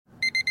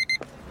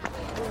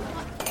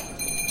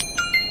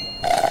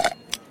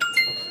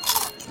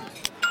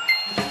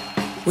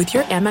With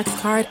your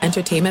Amex card,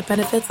 entertainment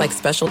benefits like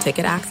special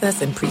ticket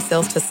access and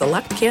pre-sales to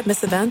select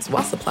can't-miss events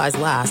while supplies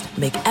last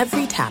make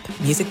every tap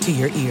music to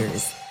your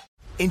ears.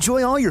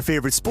 Enjoy all your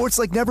favorite sports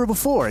like never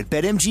before at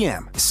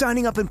BetMGM.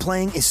 Signing up and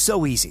playing is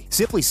so easy.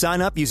 Simply sign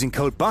up using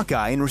code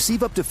Buckeye and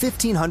receive up to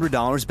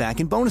 $1,500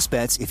 back in bonus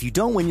bets if you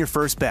don't win your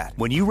first bet.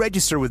 When you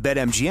register with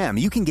BetMGM,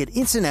 you can get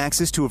instant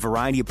access to a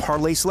variety of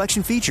parlay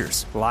selection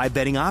features, live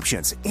betting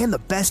options, and the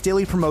best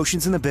daily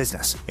promotions in the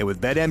business. And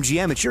with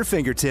BetMGM at your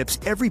fingertips,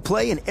 every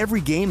play and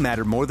every game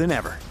matter more than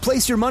ever.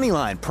 Place your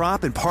moneyline,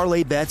 prop, and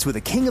parlay bets with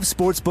the king of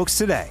sportsbooks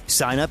today.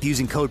 Sign up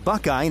using code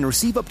Buckeye and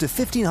receive up to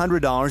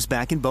 $1,500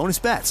 back in bonus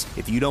bets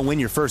if you don't win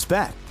your first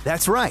bet.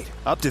 That's right,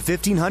 up to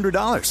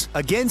 $1,500.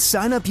 Again,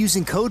 sign up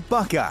using code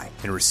Buckeye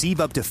and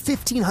receive up to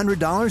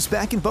 $1,500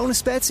 back in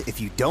bonus bets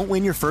if you don't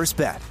win your first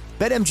bet.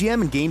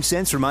 BetMGM and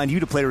GameSense remind you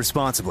to play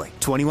responsibly.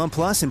 21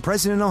 plus and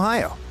present in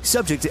Ohio.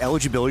 Subject to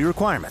eligibility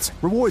requirements.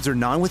 Rewards are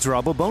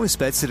non-withdrawable bonus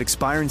bets that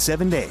expire in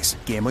 7 days.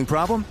 Gambling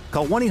problem?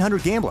 Call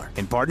 1-800-GAMBLER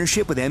in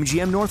partnership with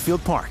MGM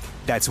Northfield Park.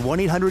 That's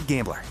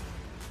 1-800-GAMBLER.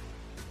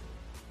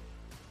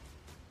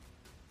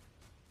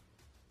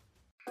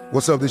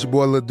 What's up, this your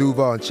boy Lil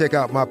Duval, and check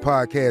out my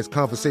podcast,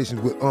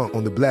 Conversations with Unc,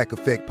 on the Black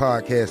Effect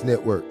Podcast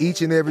Network.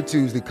 Each and every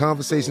Tuesday,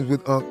 Conversations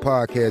with Unc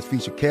podcast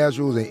feature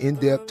casuals and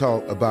in-depth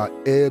talk about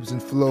ebbs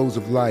and flows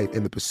of life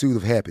and the pursuit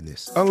of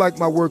happiness. Unlike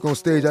my work on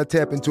stage, I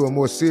tap into a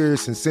more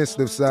serious and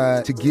sensitive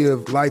side to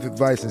give life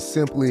advice and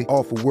simply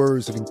offer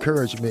words of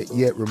encouragement,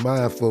 yet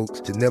remind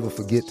folks to never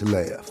forget to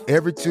laugh.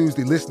 Every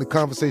Tuesday, listen to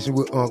Conversation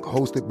with Unc,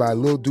 hosted by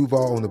Lil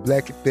Duval on the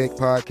Black Effect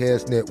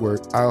Podcast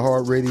Network,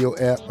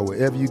 iHeartRadio app, or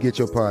wherever you get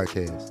your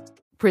podcasts.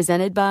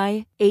 Presented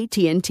by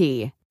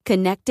AT&T.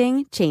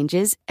 Connecting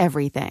changes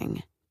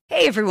everything.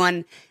 Hey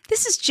everyone,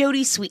 this is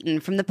Jody Sweeten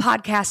from the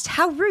podcast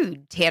How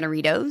Rude,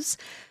 Tanneritos.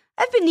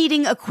 I've been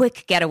needing a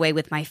quick getaway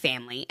with my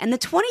family, and the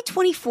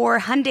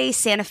 2024 Hyundai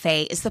Santa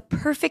Fe is the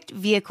perfect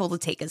vehicle to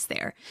take us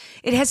there.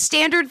 It has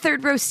standard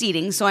third-row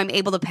seating, so I'm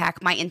able to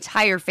pack my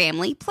entire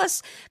family,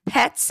 plus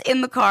pets,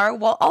 in the car,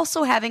 while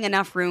also having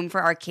enough room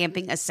for our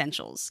camping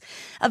essentials.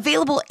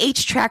 Available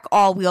H-Track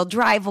all-wheel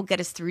drive will get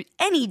us through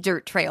any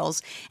dirt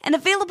trails, and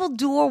available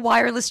dual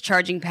wireless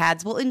charging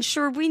pads will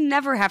ensure we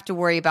never have to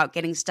worry about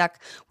getting stuck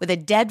with a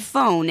dead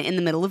phone in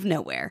the middle of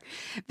nowhere.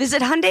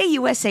 Visit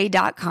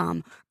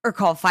HyundaiUSA.com or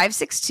call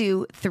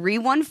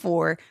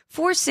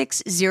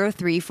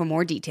 562-314-4603 for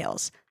more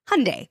details.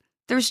 Hyundai,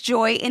 there's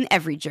joy in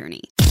every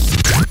journey.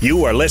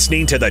 You are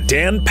listening to The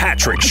Dan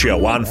Patrick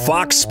Show on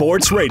Fox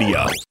Sports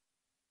Radio.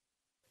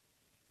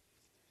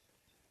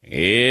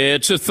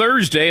 It's a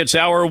Thursday. It's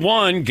hour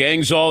one.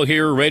 Gang's all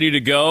here ready to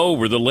go.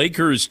 We're the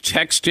Lakers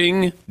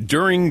texting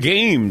during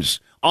games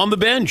on the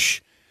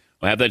bench.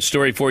 We'll have that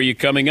story for you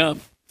coming up.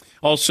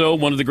 Also,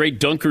 one of the great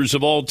dunkers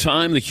of all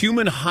time, the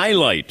human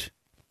highlight.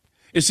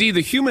 Is he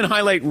the human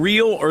highlight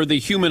reel or the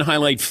human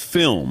highlight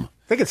film?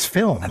 I think it's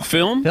film.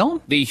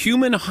 Film? The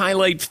human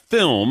highlight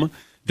film.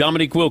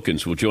 Dominique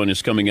Wilkins will join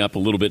us coming up a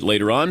little bit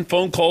later on.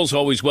 Phone calls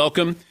always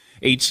welcome.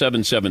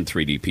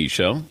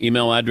 877-3DP-SHOW.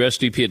 Email address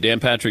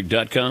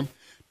dp@danpatrick.com.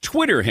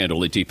 Twitter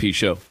handle at DP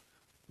Show.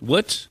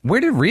 What?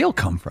 Where did real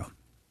come from?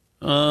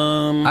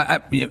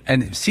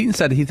 And Seaton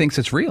said he thinks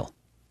it's real.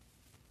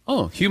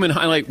 Oh, human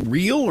highlight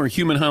reel or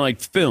human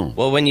highlight film?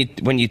 Well, when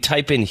you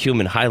type in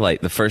human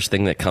highlight, the first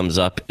thing that comes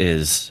up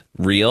is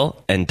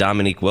real and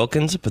Dominique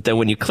Wilkins. But then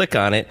when you click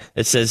on it,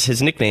 it says his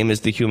nickname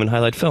is the human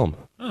highlight film.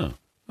 Oh,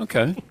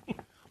 okay.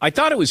 I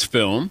thought it was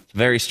film.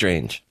 Very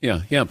strange.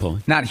 Yeah, Paul.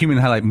 Not human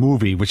highlight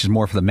movie, which is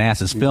more for the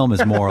masses. Film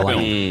is more like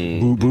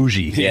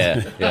bougie.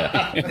 Yeah.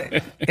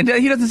 And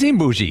he doesn't seem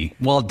bougie.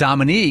 Well,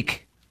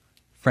 Dominique,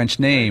 French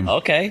name.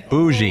 Okay.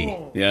 Bougie.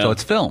 Yeah. So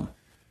it's film.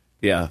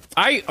 Yeah,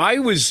 I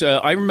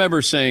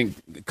remember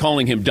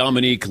calling him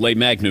Dominique Le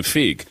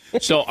Magnifique.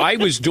 So I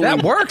was doing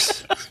that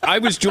works. I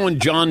was doing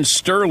John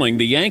Sterling,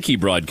 the Yankee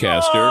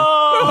broadcaster.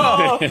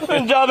 Oh,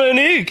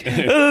 Dominique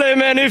Le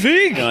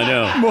Magnifique.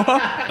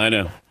 I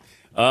know.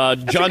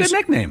 That's a good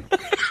nickname.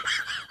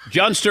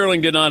 John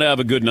Sterling did not have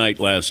a good night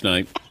last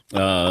night.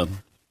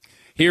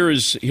 Here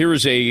is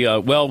a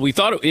we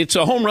thought it's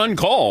a home run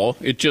call.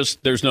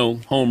 There's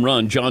no home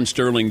run. John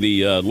Sterling,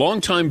 the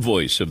longtime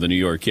voice of the New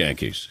York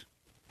Yankees.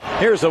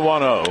 Here's the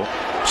 1-0.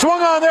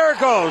 Swung on, there it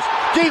goes.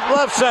 Deep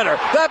left center.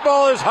 That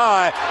ball is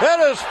high. It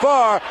is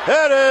far.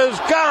 It is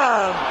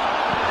gone.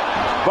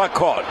 But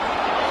caught.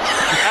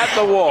 At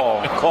the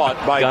wall.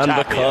 Caught by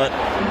Tapia.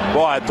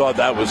 Boy, I thought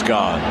that was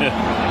gone.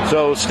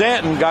 So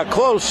Stanton got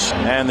close,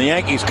 and the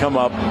Yankees come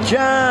up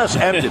just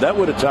empty. That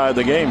would have tied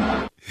the game.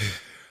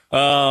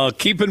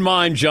 Keep in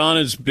mind, John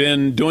has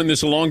been doing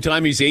this a long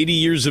time. He's 80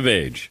 years of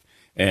age.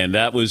 And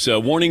that was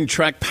warning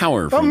track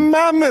power. A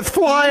mammoth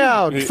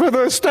flyout for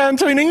the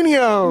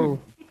Stantonino.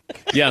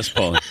 Yes,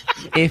 Paul.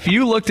 If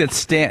you looked at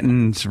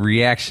Stanton's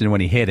reaction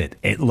when he hit it,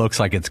 it looks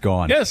like it's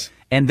gone. Yes.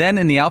 And then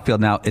in the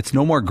outfield now, it's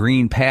no more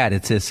green pad.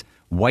 It's this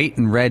white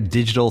and red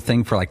digital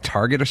thing for like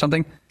Target or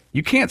something.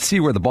 You can't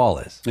see where the ball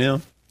is. Yeah.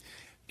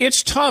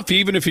 It's tough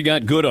even if you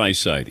got good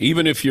eyesight.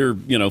 Even if you're,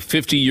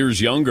 50 years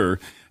younger.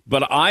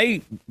 But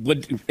I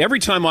would, every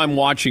time I'm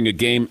watching a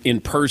game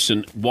in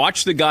person,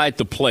 watch the guy at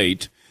the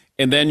plate,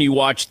 and then you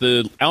watch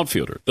the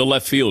outfielder, the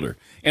left fielder.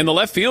 And the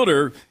left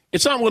fielder,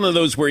 it's not one of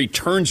those where he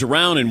turns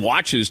around and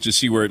watches to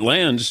see where it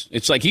lands.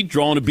 It's like he's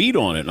drawing a bead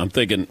on it. And I'm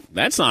thinking,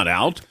 that's not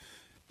out.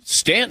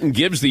 Stanton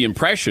gives the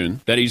impression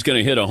that he's going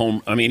to hit a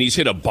home. I mean, he's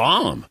hit a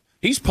bomb.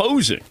 He's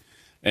posing.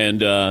 And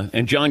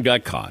John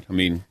got caught. I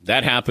mean,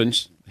 that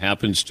happens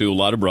to a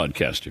lot of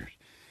broadcasters.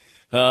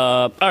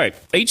 All right,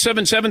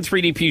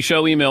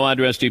 877-3DP-SHOW, email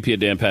address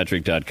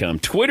dp@danpatrick.com.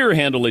 Twitter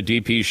handle at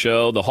DP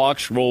Show. The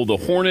Hawks roll the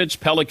Hornets.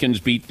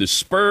 Pelicans beat the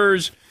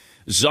Spurs.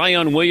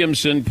 Zion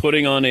Williamson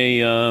putting on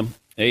a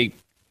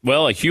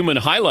human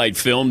highlight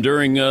film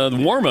during the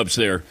warm-ups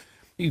there.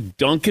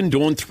 Duncan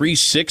doing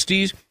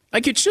 360s.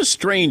 Like, it's just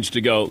strange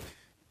to go,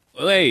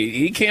 hey,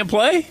 he can't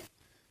play?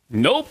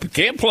 Nope,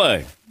 can't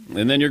play.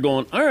 And then you're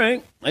going, all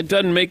right, that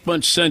doesn't make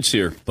much sense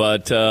here.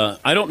 But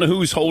I don't know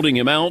who's holding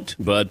him out,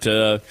 but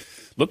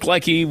looked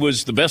like he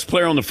was the best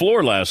player on the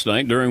floor last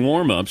night during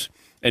warm-ups.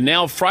 And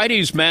now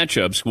Friday's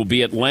matchups will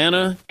be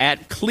Atlanta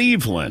at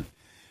Cleveland.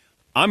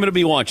 I'm going to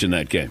be watching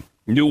that game.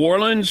 New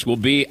Orleans will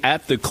be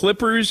at the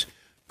Clippers.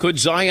 Could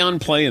Zion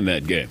play in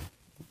that game?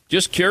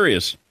 Just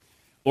curious.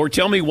 Or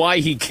tell me why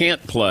he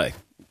can't play.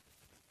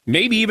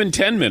 Maybe even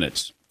 10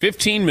 minutes,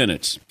 15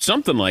 minutes,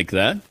 something like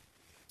that.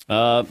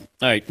 All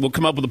right, we'll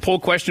come up with a poll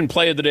question,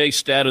 play of the day,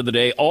 stat of the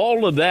day,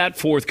 all of that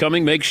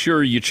forthcoming. Make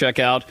sure you check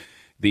out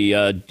the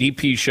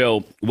DP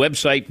Show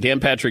website,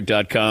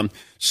 danpatrick.com,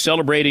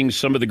 celebrating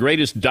some of the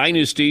greatest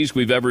dynasties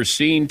we've ever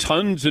seen.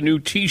 Tons of new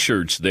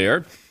T-shirts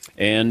there.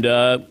 And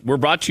we're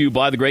brought to you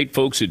by the great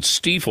folks at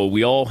Stifel.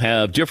 We all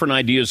have different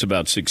ideas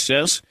about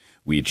success.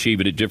 We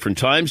achieve it at different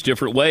times,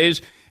 different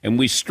ways, and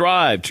we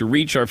strive to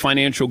reach our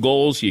financial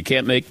goals. You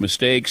can't make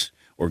mistakes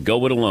or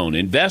go it alone.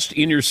 Invest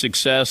in your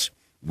success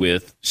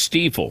with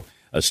Stifel,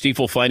 a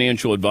Stifel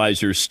financial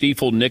advisor,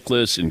 Stifel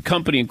Nicholas and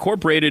Company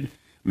Incorporated,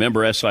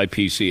 member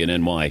SIPC and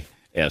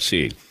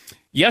NYSE.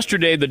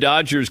 Yesterday, the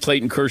Dodgers'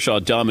 Clayton Kershaw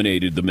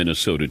dominated the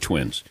Minnesota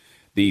Twins.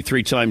 The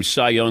three-time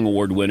Cy Young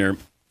Award winner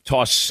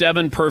tossed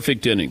 7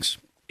 perfect innings,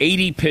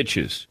 80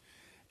 pitches.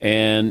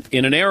 And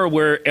in an era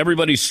where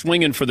everybody's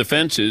swinging for the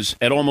fences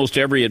at almost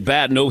every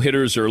at-bat,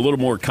 no-hitters are a little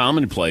more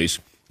commonplace,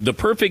 the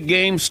perfect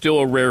game, still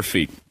a rare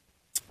feat.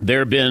 There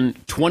have been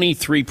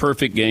 23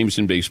 perfect games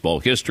in baseball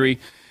history.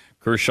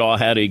 Kershaw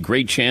had a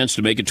great chance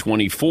to make it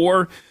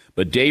 24,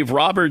 but Dave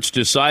Roberts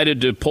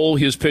decided to pull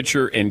his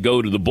pitcher and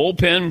go to the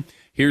bullpen.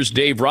 Here's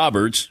Dave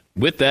Roberts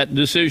with that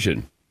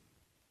decision.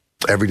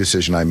 Every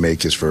decision I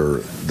make is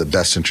for the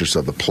best interest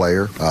of the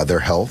player,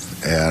 their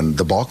health, and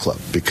the ball club,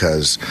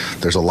 because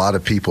there's a lot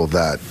of people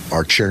that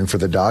are cheering for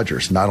the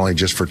Dodgers, not only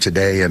just for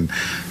today and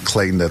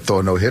Clayton to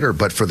throw a no-hitter,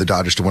 but for the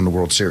Dodgers to win the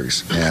World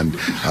Series. And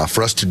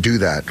for us to do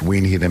that,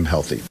 we need him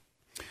healthy.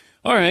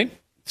 All right.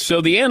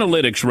 So the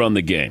analytics run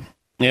the game.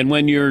 And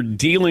when you're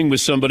dealing with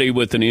somebody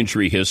with an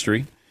injury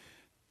history,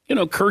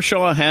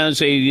 Kershaw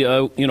has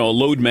a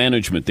load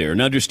management there,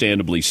 and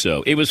understandably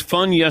so. It was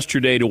fun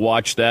yesterday to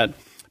watch that.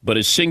 But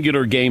a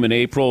singular game in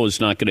April is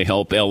not going to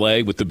help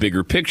L.A. with the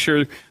bigger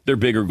picture. Their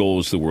bigger goal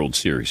is the World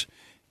Series.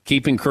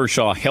 Keeping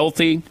Kershaw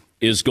healthy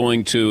is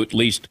going to at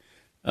least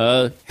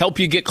help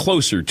you get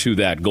closer to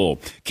that goal.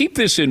 Keep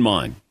this in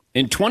mind.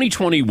 In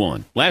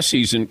 2021, last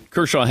season,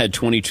 Kershaw had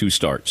 22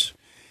 starts.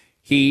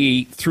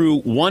 He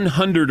threw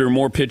 100 or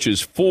more pitches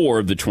 4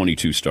 of the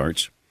 22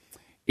 starts.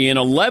 In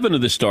 11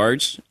 of the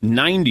starts,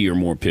 90 or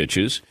more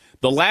pitches.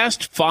 The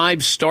last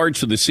 5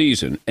 starts of the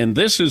season, and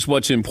this is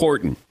what's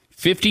important,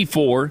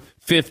 54,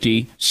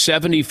 50,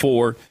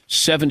 74,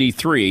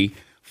 73,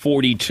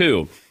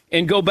 42.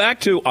 And go back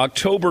to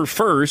October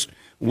 1st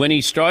when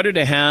he started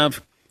to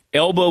have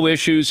elbow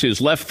issues, his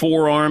left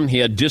forearm. He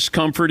had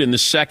discomfort in the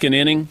second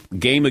inning,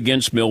 game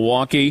against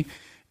Milwaukee.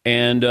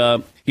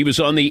 And he was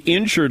on the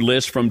injured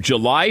list from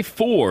July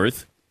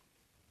 4th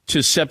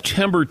to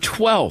September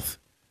 12th.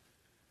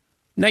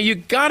 Now, you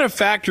got to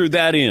factor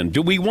that in.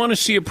 Do we want to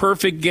see a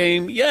perfect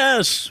game?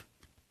 Yes.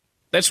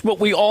 That's what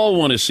we all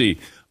want to see.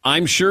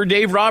 I'm sure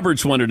Dave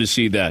Roberts wanted to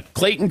see that.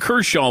 Clayton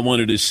Kershaw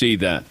wanted to see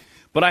that.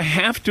 But I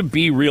have to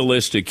be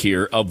realistic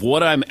here of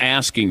what I'm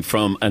asking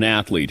from an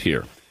athlete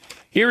here.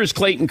 Here is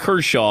Clayton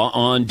Kershaw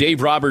on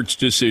Dave Roberts'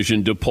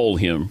 decision to pull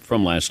him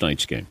from last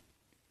night's game.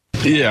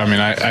 Yeah, I mean,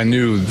 I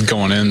knew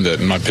going in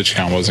that my pitch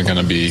count wasn't going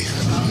to be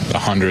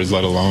 100,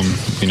 let alone,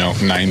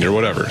 90 or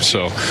whatever.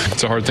 So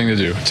it's a hard thing to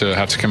do, to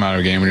have to come out of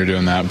a game when you're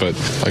doing that. But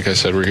like I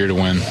said, we're here to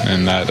win,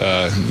 and that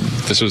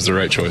this was the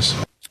right choice.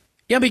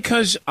 Yeah,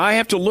 because I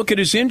have to look at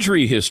his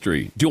injury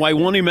history. Do I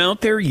want him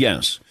out there?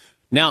 Yes.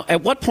 Now,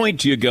 at what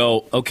point do you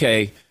go,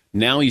 okay,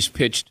 now he's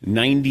pitched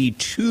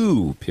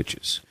 92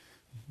 pitches.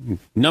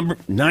 Number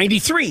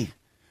 93.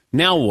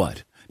 Now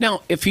what?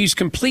 Now, if he's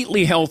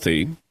completely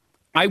healthy,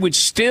 I would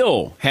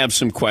still have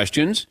some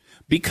questions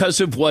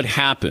because of what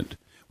happened,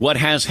 what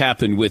has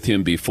happened with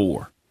him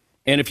before.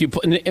 And if you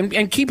put,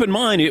 and keep in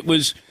mind, it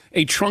was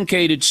a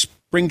truncated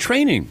spring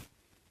training.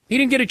 He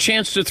didn't get a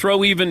chance to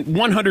throw even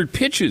 100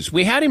 pitches.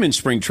 We had him in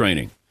spring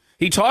training.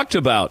 He talked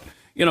about,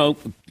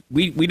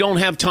 we don't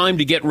have time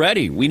to get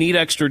ready. We need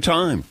extra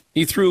time.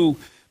 He threw,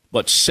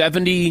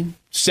 70,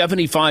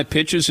 75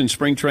 pitches in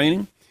spring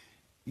training?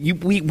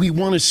 We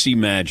want to see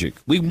magic.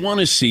 We want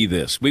to see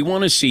this. We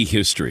want to see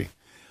history.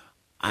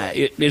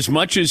 As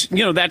much as,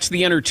 that's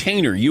the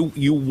entertainer.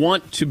 You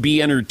want to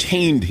be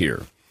entertained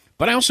here.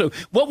 But also,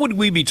 what would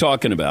we be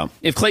talking about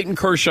if Clayton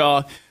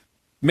Kershaw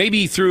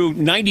maybe threw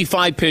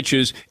 95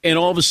 pitches and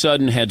all of a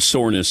sudden had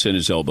soreness in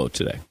his elbow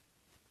today?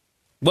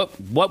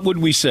 What would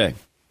we say?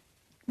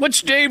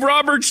 What's Dave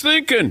Roberts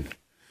thinking?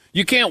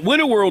 You can't win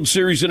a World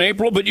Series in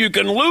April, but you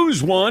can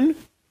lose one.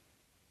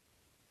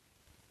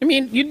 I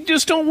mean, you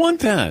just don't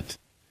want that.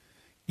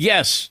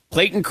 Yes,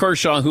 Clayton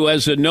Kershaw, who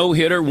has a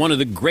no-hitter, one of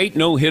the great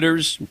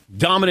no-hitters,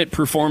 dominant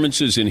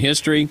performances in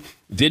history,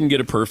 didn't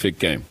get a perfect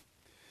game.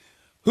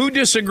 Who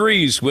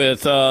disagrees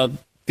with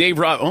Dave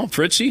Roberts? Oh,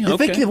 Fritzy? Do you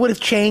think it would have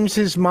changed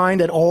his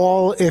mind at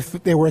all if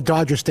they were at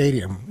Dodger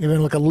Stadium?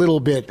 Even like a little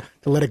bit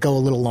to let it go a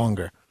little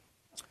longer?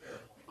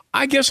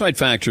 I guess I'd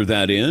factor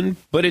that in,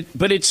 but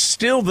it's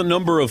still the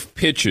number of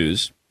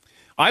pitches.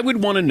 I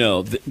would want to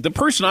know, the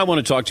person I want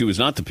to talk to is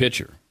not the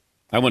pitcher.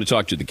 I want to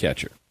talk to the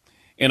catcher.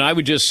 And I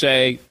would just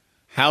say,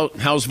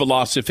 how's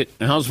velocity?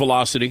 How's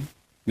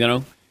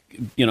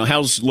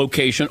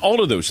location?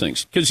 All of those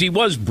things, because he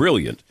was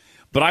brilliant.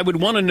 But I would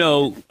want to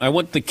know, I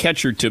want the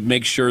catcher to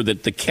make sure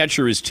that the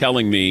catcher is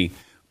telling me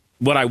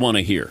what I want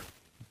to hear,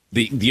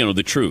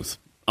 the truth,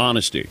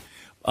 honesty.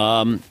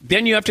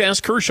 Then you have to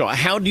ask Kershaw,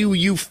 how do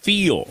you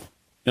feel?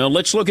 Now,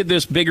 let's look at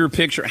this bigger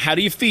picture. How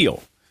do you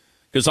feel?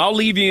 Because I'll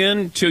leave you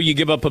in till you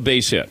give up a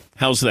base hit.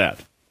 How's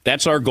that?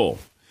 That's our goal.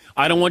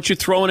 I don't want you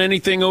throwing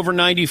anything over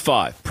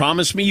 95.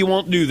 Promise me you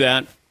won't do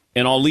that,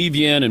 and I'll leave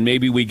you in, and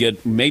maybe we get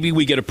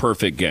a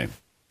perfect game.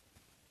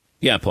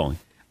 Yeah, Paulie.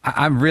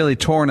 I'm really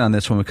torn on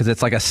this one because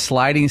it's like a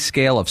sliding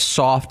scale of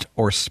soft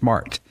or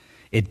smart.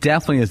 It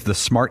definitely is the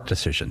smart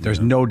decision.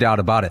 There's no doubt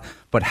about it.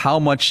 But how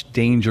much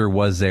danger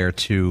was there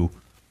to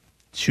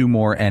 2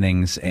 more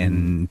innings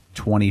and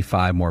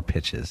 25 more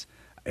pitches?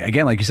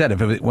 Again, like you said,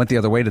 if it went the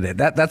other way today,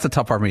 that's the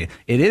tough part for me.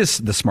 It is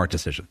the smart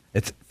decision.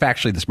 It's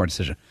factually the smart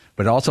decision.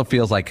 But it also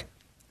feels like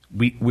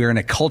we're in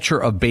a culture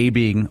of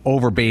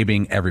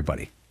over-babying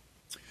everybody.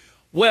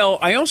 Well,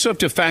 I also have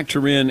to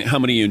factor in how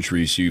many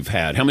injuries you've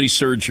had, how many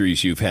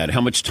surgeries you've had,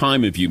 how much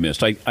time have you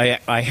missed. I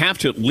have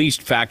to at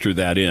least factor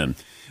that in.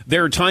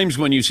 There are times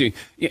when you see,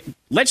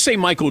 let's say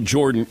Michael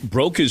Jordan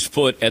broke his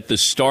foot at the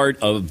start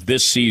of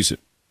this season,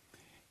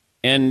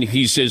 and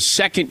he's his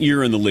second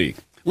year in the league.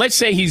 Let's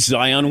say he's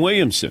Zion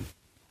Williamson,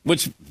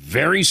 which is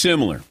very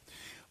similar.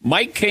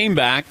 Mike came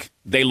back.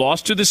 They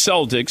lost to the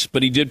Celtics,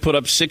 but he did put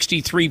up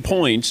 63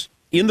 points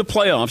in the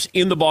playoffs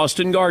in the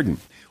Boston Garden.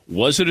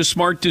 Was it a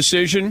smart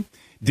decision?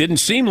 Didn't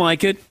seem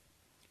like it.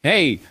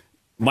 Hey,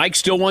 Mike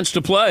still wants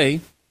to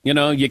play.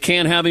 You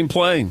can't have him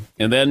play.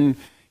 And then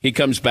he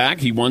comes back.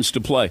 He wants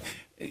to play.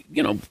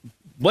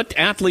 What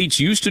athletes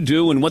used to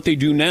do and what they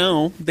do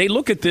now, they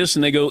look at this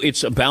and they go,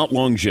 it's about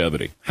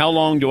longevity. How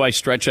long do I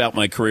stretch out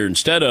my career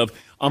instead of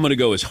I'm going to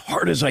go as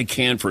hard as I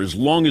can for as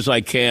long as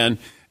I can,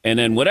 and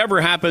then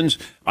whatever happens,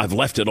 I've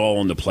left it all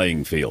on the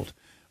playing field.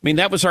 I mean,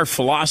 that was our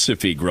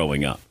philosophy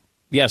growing up.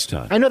 Yes,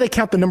 Todd. I know they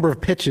count the number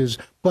of pitches,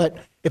 but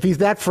if he's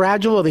that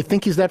fragile or they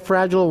think he's that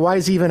fragile, why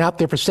is he even out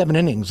there for 7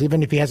 innings,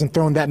 even if he hasn't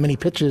thrown that many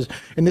pitches?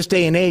 In this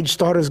day and age,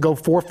 starters go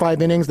 4 or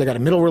 5 innings. They got a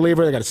middle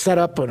reliever. They got a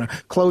setup and a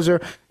closer.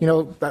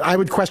 I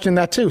would question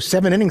that too.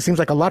 7 innings seems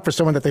like a lot for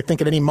someone that they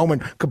think at any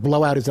moment could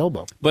blow out his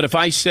elbow. But if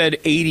I said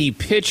 80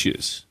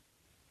 pitches,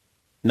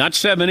 not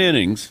 7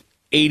 innings,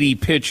 80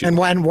 pitches. And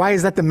why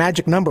is that the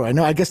magic number? I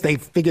know, I guess they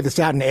figured this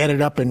out and add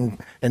it up and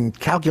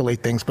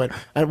calculate things, but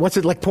what's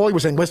it, like Paulie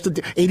was saying, what's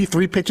the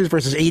 83 pitches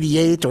versus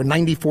 88 or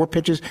 94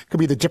 pitches could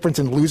be the difference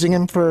in losing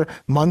him for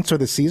months or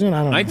the season?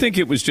 I don't know. I think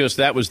it was just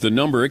that was the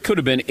number. It could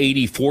have been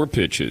 84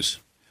 pitches,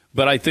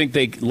 but I think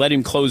they let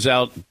him close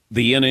out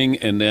the inning,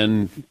 and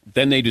then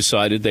they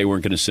decided they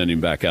weren't going to send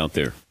him back out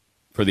there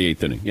for the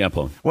 8th inning. Yeah,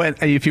 Paul. Well,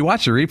 if you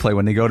watch the replay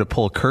when they go to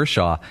pull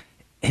Kershaw,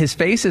 his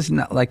face is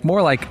not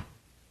more like,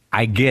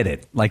 I get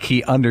it. Like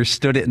he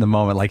understood it in the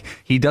moment. Like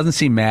he doesn't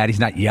seem mad. He's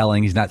not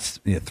yelling. He's not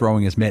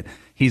throwing his mitt.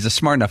 He's a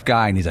smart enough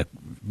guy, and he's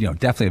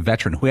definitely a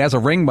veteran who has a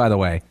ring, by the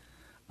way.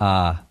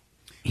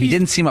 He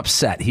didn't seem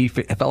upset.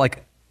 It felt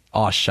like,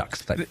 oh,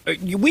 shucks.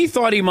 We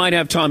thought he might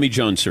have Tommy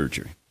John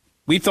surgery.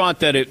 We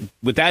thought that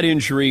with that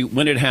injury,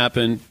 when it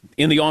happened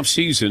in the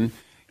offseason,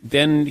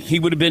 then he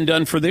would have been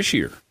done for this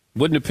year.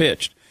 Wouldn't have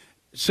pitched.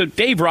 So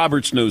Dave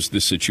Roberts knows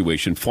this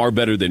situation far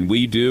better than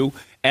we do.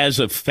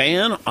 As a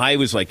fan, I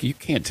was like, you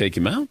can't take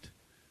him out.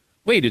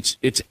 Wait,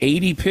 it's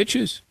 80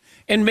 pitches.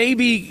 And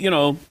maybe,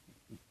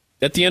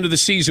 at the end of the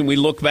season, we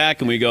look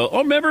back and we go, oh,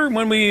 remember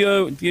when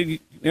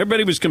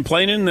everybody was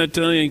complaining that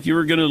you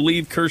were going to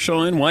leave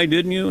Kershaw in? Why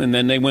didn't you? And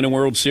then they win a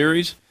World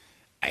Series.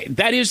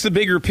 That is the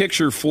bigger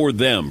picture for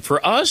them.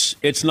 For us,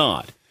 it's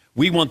not.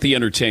 We want the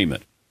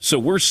entertainment. So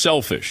we're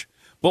selfish.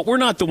 But we're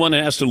not the one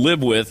that has to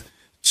live with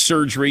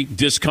surgery,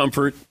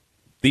 discomfort,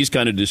 these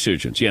kind of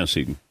decisions. Yes,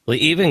 Eden. Well,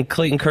 even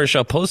Clayton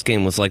Kershaw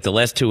postgame was like the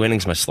last 2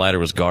 innings, my slider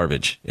was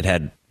garbage. It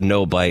had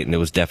no bite, and it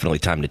was definitely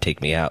time to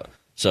take me out.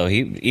 So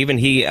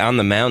he on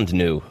the mound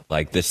knew,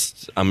 like,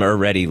 this, I'm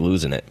already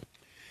losing it.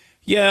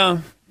 Yeah.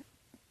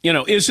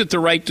 Is it the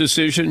right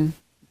decision?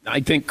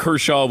 I think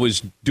Kershaw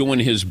was doing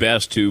his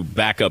best to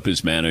back up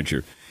his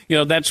manager.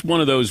 That's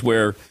one of those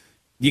where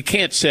you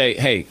can't say,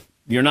 hey,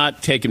 you're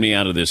not taking me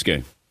out of this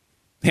game.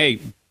 Hey,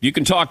 you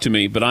can talk to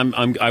me, but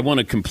I want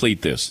to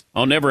complete this.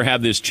 I'll never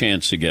have this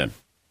chance again.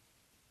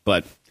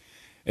 But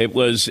it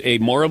was a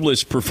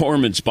marvelous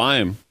performance by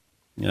him.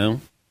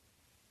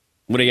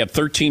 What do you have?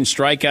 13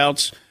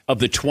 strikeouts of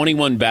the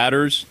 21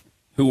 batters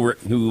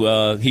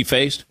who he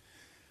faced.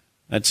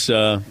 That's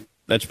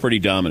pretty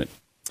dominant.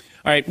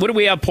 All right, what do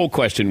we have poll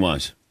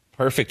question-wise?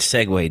 Perfect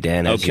segue,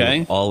 Dan, as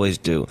you always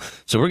do.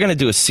 So we're going to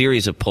do a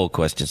series of poll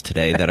questions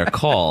today that are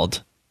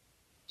called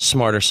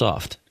Smart or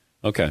Soft.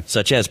 Okay.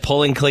 Such as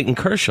pulling Clayton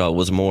Kershaw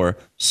was more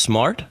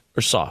smart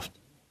or soft?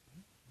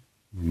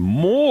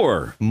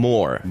 More.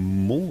 Not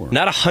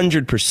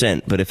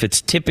 100%, but if it's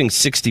tipping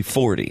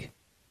 60-40.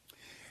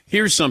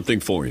 Here's something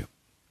for you.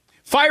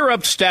 Fire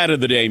up stat of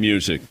the day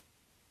music.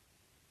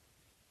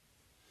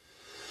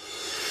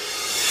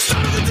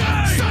 Stat of the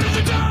day! Stat of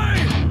the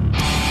day!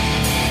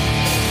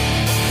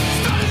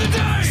 Stat of the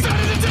day! Stat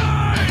of the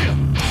day!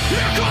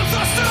 Here comes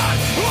the stat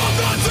of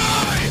the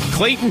day!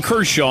 Clayton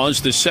Kershaw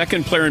is the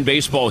second player in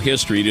baseball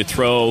history to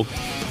throw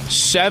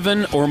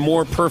 7 or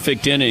more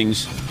perfect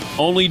innings,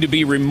 only to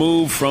be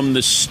removed from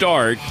the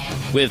start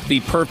with the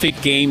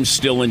perfect game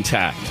still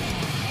intact.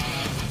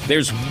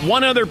 There's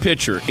one other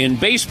pitcher in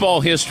baseball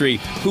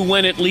history who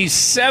went at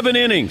least 7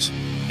 innings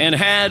and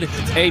had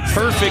a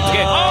perfect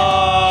game.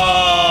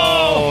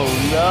 Oh,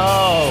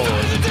 no.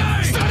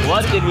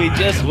 What did we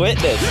just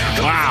witness?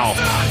 Wow.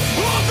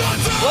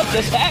 What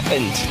just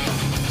happened?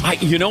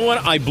 You know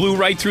what? I blew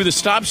right through the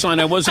stop sign.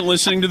 I wasn't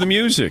listening to the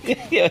music.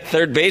 Yeah,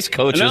 third base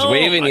coach was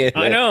waving you.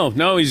 I know.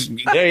 No, he's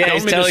he's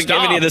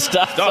giving you the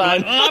stop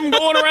sign. I'm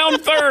going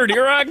around third.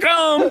 Here I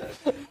come.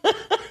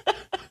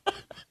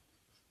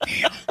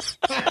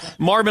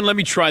 Marvin, let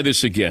me try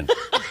this again.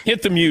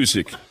 Hit the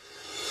music.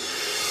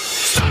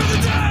 Stat of the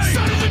day!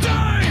 Stat of the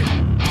day!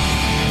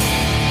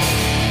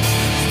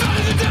 Stat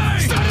of the day!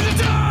 Stat of the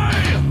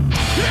day!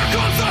 Here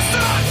comes the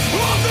stat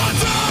of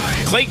the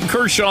day! Clayton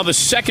Kershaw, the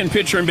second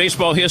pitcher in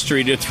baseball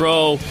history to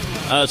throw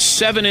a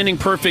 7-inning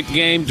perfect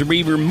game to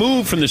be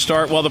removed from the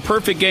start while the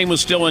perfect game was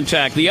still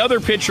intact. The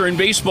other pitcher in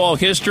baseball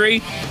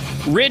history,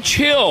 Rich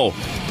Hill,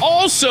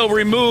 also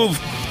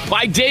removed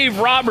by Dave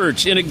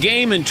Roberts in a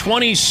game in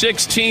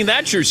 2016.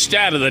 That's your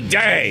stat of the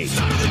day.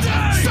 Stat of the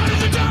day! Stat of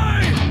the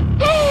day!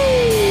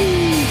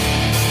 Woo!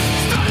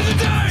 Stat of the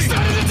day!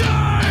 Stat of the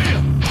day!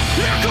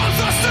 Here comes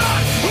the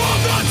stat of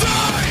the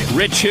day!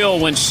 Rich Hill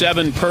went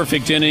 7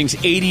 perfect innings,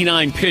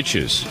 89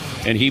 pitches,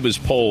 and he was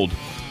pulled.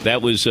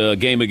 That was a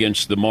game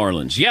against the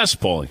Marlins. Yes,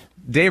 Paulie.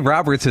 Dave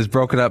Roberts has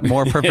broken up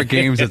more perfect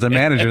games as a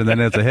manager than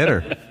as a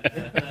hitter.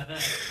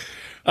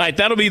 All right,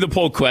 that'll be the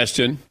poll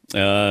question.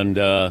 And,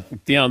 there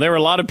were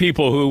a lot of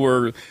people who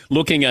were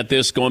looking at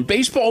this going,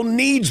 baseball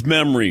needs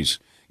memories.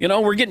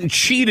 We're getting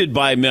cheated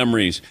by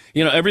memories.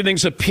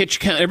 Everything's a pitch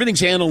count.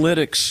 Everything's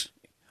analytics.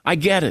 I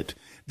get it.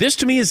 This,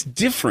 to me, is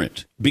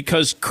different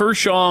because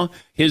Kershaw,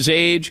 his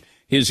age,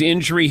 his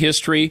injury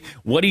history,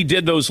 what he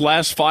did those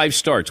last 5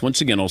 starts.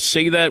 Once again, I'll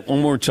say that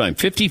one more time.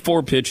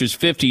 54 pitches,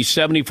 50,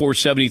 74,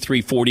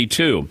 73,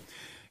 42.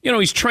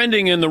 He's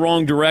trending in the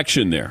wrong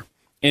direction there.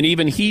 And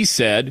even he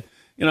said,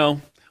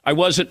 I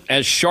wasn't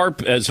as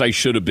sharp as I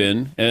should have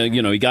been.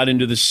 He got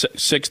into the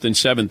 6th and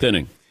 7th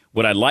inning.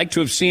 Would I like to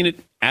have seen it?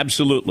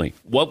 Absolutely.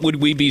 What would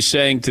we be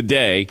saying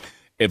today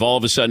if all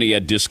of a sudden he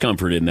had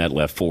discomfort in that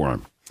left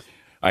forearm?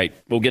 All right,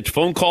 we'll get to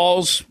phone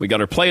calls. We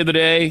got our play of the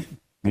day.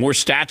 More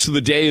stats of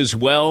the day as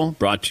well,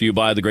 brought to you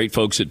by the great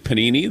folks at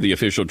Panini, the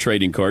official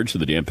trading cards of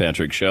the Dan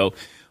Patrick Show.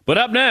 But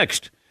up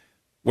next,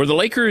 were the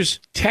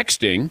Lakers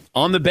texting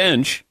on the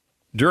bench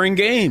during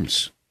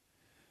games?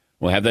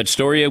 We'll have that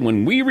story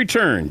when we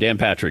return. Dan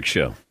Patrick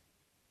Show.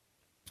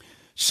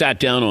 Sat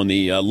down on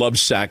the love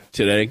sack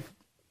today,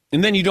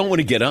 and then you don't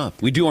want to get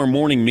up. We do our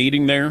morning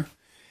meeting there,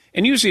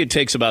 and usually it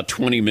takes about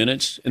 20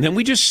 minutes, and then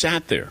we just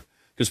sat there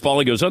because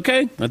Paulie goes,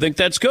 okay, I think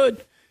that's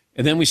good.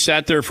 And then we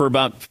sat there for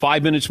about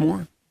 5 minutes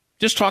more,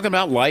 just talking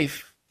about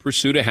life,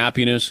 pursuit of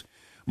happiness,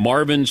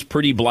 Marvin's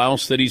pretty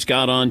blouse that he's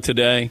got on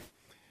today.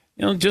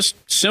 Just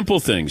simple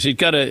things. He's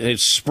got a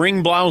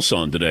spring blouse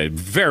on today.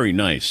 Very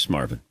nice,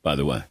 Marvin, by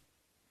the way.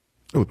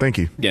 Oh, thank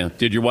you. Yeah.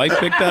 Did your wife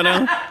pick that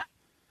out?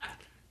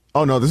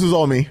 Oh, no, this is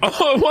all me.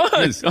 Oh, it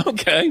was.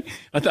 Okay.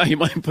 I thought you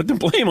might put the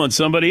blame on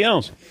somebody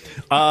else.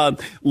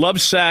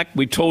 Lovesac,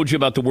 we told you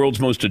about the world's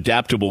most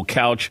adaptable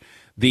couch,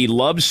 the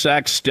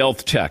Lovesac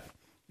Stealth Tech.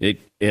 It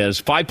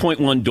has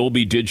 5.1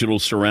 Dolby Digital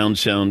surround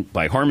sound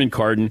by Harman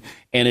Kardon,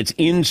 and it's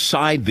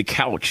inside the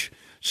couch.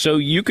 So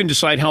you can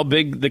decide how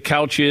big the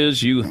couch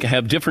is. You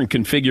have different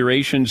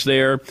configurations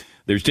there.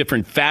 There's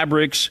different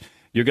fabrics.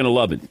 You're going to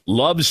love it.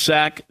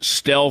 Lovesac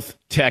Stealth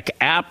Tech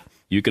app.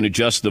 You can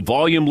adjust the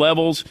volume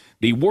levels.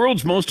 The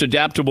world's most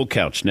adaptable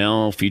couch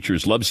now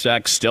features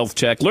Lovesac Stealth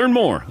Tech. Learn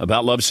more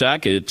about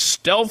Lovesac. It's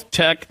Stealth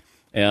Tech,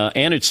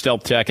 and it's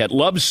Stealth Tech at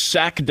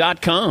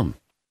lovesac.com.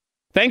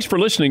 Thanks for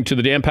listening to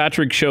the Dan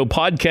Patrick Show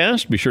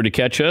podcast. Be sure to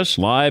catch us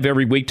live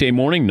every weekday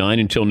morning, 9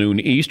 until noon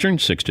Eastern,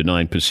 6 to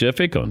 9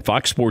 Pacific on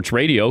Fox Sports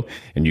Radio.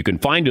 And you can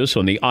find us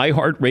on the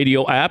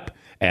iHeartRadio app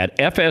at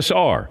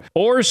FSR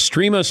or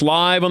stream us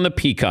live on the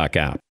Peacock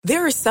app.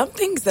 There are some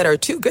things that are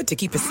too good to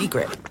keep a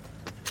secret.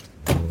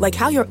 Like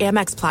how your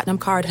Amex Platinum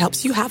card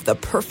helps you have the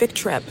perfect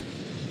trip.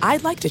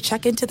 I'd like to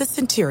check into the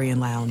Centurion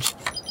Lounge.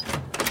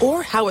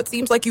 Or how it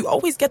seems like you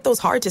always get those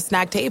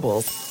hard-to-snag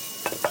tables.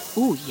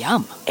 Ooh,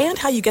 yum. And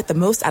how you get the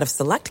most out of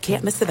select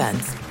can't-miss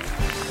events.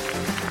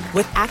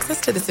 With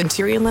access to the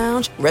Centurion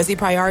Lounge, Resi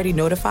Priority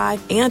Notify,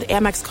 and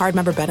Amex card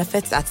member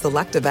benefits at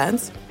select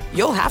events,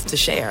 you'll have to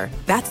share.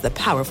 That's the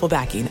powerful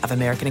backing of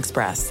American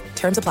Express.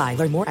 Terms apply.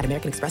 Learn more at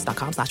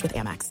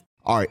americanexpress.com/withAmex.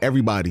 All right,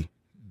 everybody,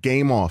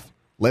 game off.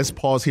 Let's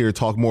pause here to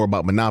talk more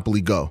about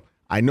Monopoly Go.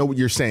 I know what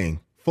you're saying.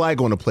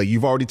 Flag on the play.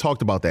 You've already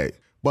talked about that.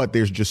 But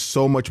there's just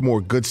so much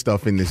more good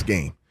stuff in this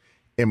game.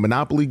 In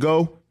Monopoly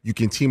Go, you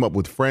can team up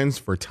with friends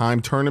for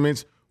timed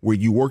tournaments where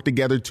you work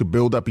together to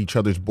build up each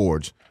other's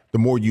boards. The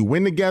more you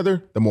win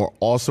together, the more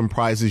awesome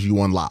prizes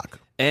you unlock.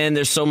 And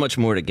there's so much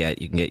more to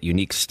get. You can get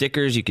unique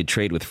stickers. You could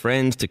trade with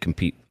friends to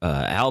compete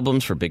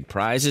albums for big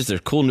prizes.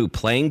 There's cool new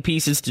playing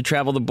pieces to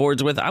travel the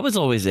boards with. I was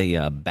always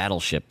a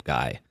battleship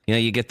guy. You know,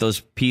 you get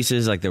those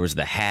pieces, like there was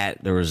the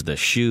hat, there was the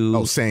shoe.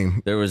 Oh,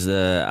 same.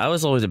 I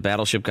was always a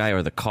battleship guy,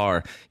 or the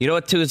car. You know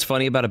what, too, is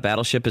funny about a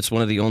battleship? It's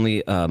one of the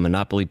only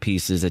Monopoly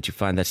pieces that you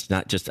find that's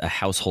not just a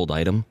household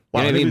item.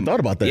 Wow, You know I what never even thought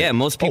about that. Yeah,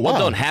 most people wow.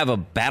 don't have a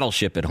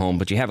battleship at home,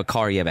 but you have a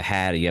car, you have a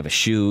hat, you have a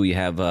shoe, you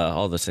have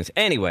all those things.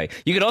 Anyway,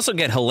 you could also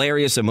get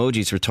hilarious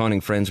emojis for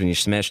taunting friends when you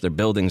smash their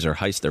buildings or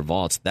heist their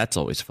vaults. That's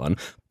always fun.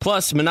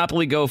 Plus,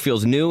 Monopoly Go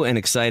feels new and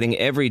exciting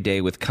every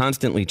day with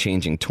constantly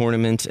changing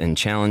tournaments and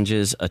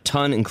challenges. A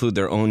ton include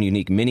their own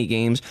unique mini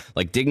games,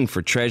 like digging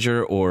for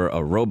treasure or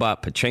a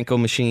robot Pachinko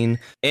machine.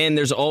 And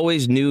there's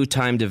always new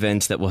timed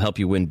events that will help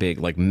you win big,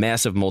 like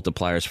massive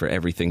multipliers for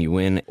everything you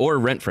win, or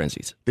rent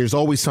frenzies. There's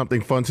always something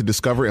fun to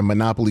discover in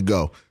Monopoly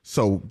Go.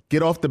 So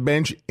get off the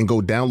bench and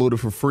go download it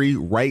for free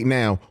right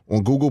now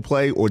on Google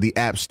Play or the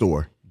App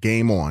Store.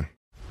 Game on.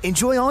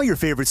 Enjoy all your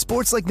favorite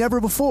sports like never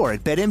before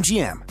at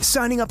BetMGM.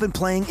 Signing up and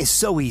playing is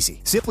so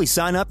easy. Simply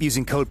sign up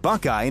using code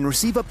Buckeye and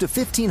receive up to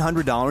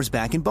 $1,500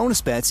 back in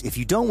bonus bets if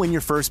you don't win your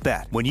first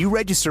bet. When you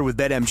register with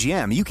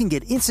BetMGM, you can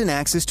get instant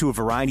access to a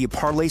variety of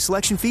parlay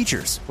selection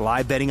features,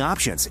 live betting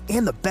options,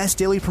 and the best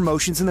daily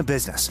promotions in the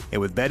business.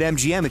 And with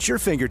BetMGM at your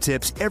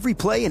fingertips, every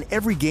play and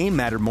every game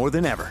matter more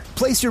than ever.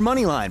 Place your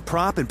moneyline,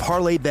 prop, and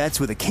parlay bets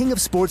with the king of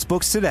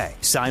sportsbooks today.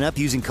 Sign up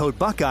using code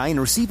Buckeye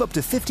and receive up to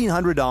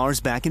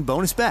 $1,500 back in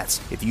bonus bets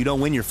if you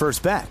don't win your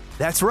first bet.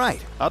 That's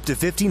right, up to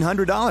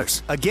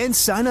 $1,500. Again,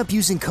 sign up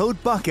using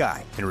code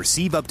Buckeye and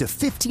receive up to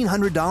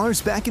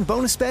 $1,500 back in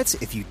bonus bets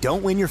if you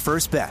don't win your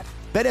first bet.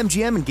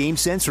 BetMGM and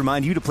GameSense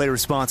remind you to play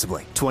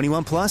responsibly.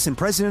 21 plus and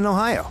present in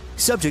Ohio.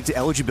 Subject to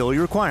eligibility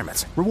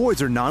requirements.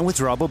 Rewards are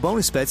non-withdrawable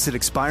bonus bets that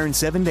expire in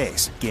 7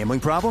 days. Gambling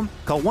problem?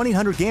 Call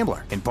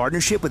 1-800-GAMBLER in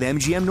partnership with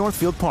MGM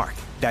Northfield Park.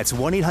 That's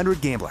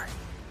 1-800-GAMBLER.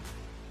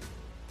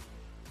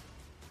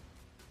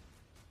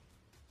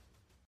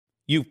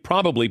 You've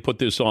probably put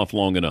this off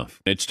long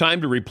enough. It's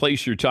time to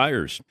replace your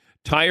tires.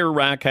 Tire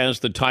Rack has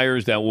the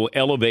tires that will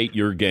elevate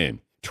your game.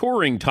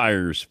 Touring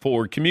tires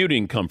for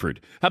commuting comfort.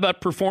 How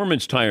about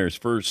performance tires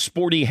for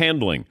sporty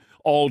handling?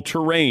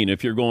 All-terrain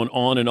if you're going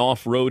on and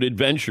off-road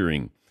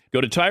adventuring.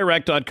 Go to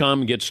TireRack.com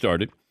and get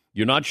started.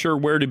 You're not sure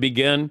where to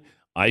begin?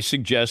 I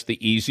suggest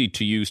the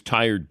easy-to-use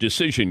tire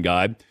decision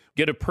guide.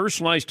 Get a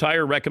personalized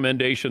tire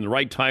recommendation, the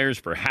right tires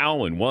for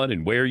how and what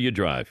and where you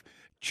drive.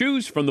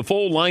 Choose from the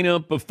full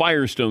lineup of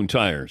Firestone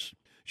tires.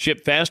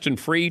 Ship fast and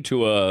free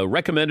to a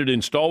recommended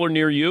installer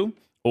near you,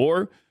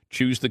 or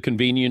choose the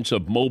convenience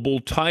of mobile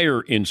tire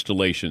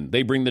installation.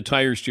 They bring the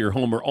tires to your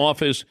home or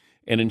office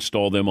and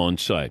install them on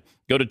site.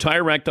 Go to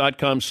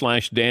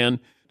TireRack.com/Dan.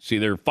 See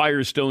their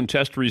Firestone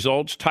test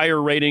results,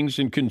 tire ratings,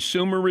 and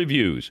consumer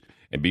reviews.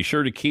 And be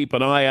sure to keep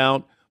an eye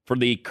out for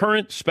the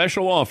current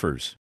special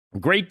offers.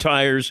 Great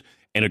tires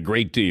and a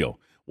great deal.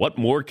 What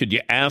more could you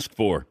ask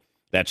for?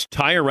 That's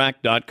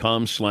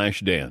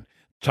TireRack.com/Dan.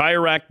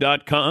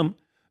 TireRack.com,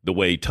 the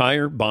way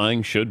tire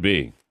buying should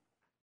be.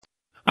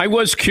 I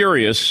was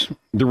curious,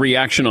 the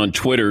reaction on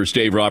Twitter as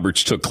Dave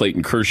Roberts took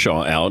Clayton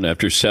Kershaw out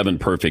after 7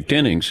 perfect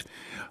innings,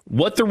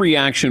 what the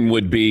reaction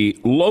would be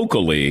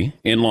locally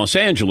in Los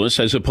Angeles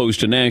as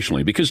opposed to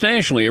nationally. Because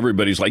nationally,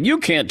 everybody's like, you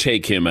can't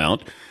take him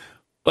out.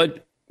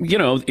 But, you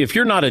know, if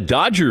you're not a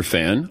Dodger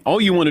fan,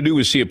 all you want to do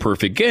is see a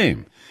perfect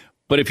game.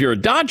 But if you're a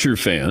Dodger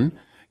fan,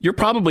 you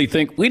probably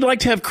think, we'd like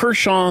to have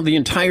Kershaw the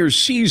entire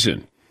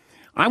season.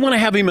 I want to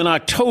have him in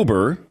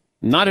October,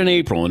 not in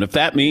April. And if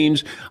that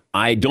means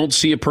I don't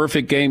see a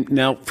perfect game.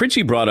 Now,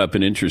 Fritzy brought up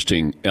an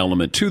interesting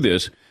element to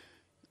this.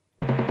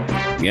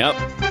 Yep.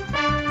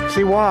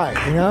 See why,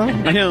 you know?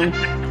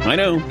 I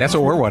know. That's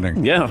what we're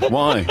wondering. Yeah,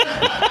 why?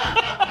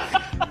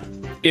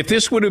 If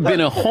this would have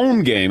been a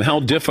home game, how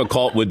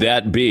difficult would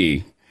that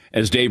be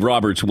as Dave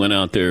Roberts went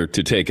out there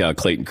to take out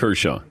Clayton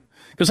Kershaw?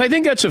 Because I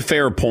think that's a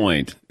fair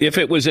point. If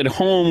it was at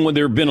home, would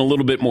there have been a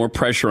little bit more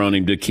pressure on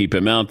him to keep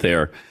him out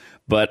there?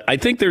 But I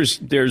think there's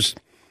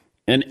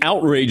an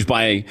outrage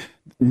by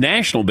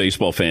national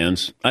baseball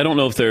fans. I don't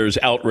know if there's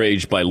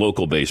outrage by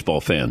local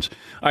baseball fans.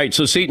 All right,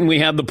 so Seton, we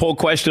have the poll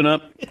question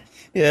up.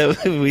 Yeah,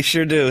 we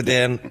sure do,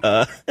 Dan.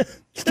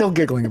 Still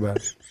giggling about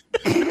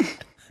it.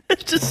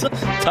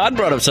 Todd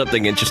brought up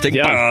something interesting.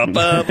 Yeah.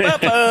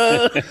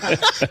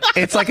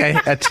 It's like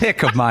a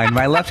tick of mine.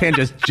 My left hand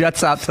just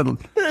juts out to the...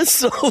 That's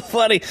so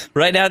funny.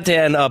 Right now,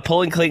 Dan,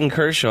 polling Clayton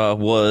Kershaw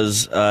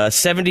was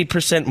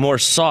 70% more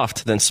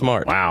soft than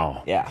smart.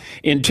 Wow. Yeah.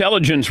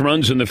 Intelligence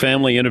runs in the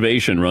family.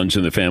 Innovation runs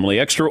in the family.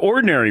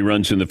 Extraordinary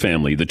runs in the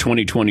family. The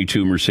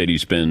 2022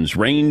 Mercedes-Benz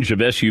range of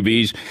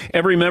SUVs.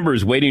 Every member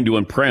is waiting to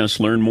impress.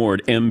 Learn more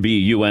at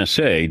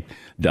MBUSA.com.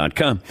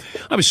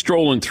 I was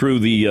strolling through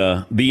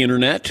the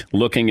internet,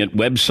 looking at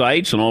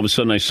websites, and all of a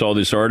sudden I saw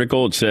this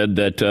article. It said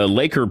that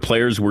Laker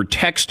players were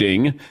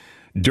texting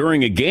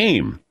during a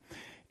game.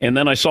 And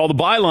then I saw the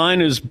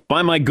byline is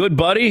by my good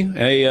buddy,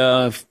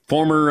 a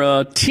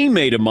former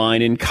teammate of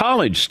mine in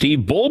college, Steve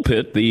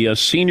Bulpett, the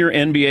senior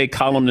NBA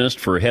columnist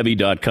for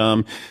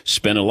Heavy.com.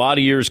 Spent a lot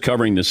of years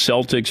covering the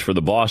Celtics for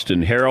the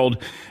Boston Herald.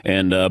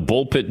 And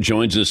Bulpett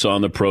joins us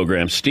on the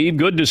program. Steve,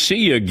 good to see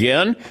you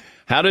again.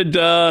 How did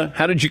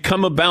you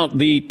come about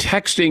the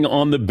texting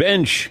on the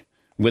bench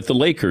with the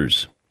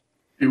Lakers?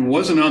 It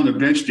wasn't on the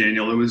bench,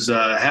 Daniel. It was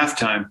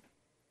halftime.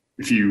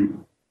 If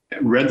you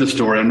read the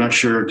story, I'm not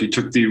sure if you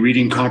took the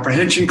reading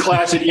comprehension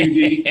class at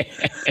UD.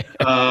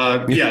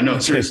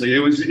 Seriously, it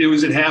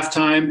was at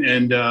halftime,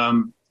 and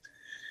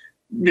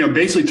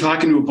basically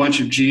talking to a bunch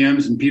of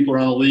GMs and people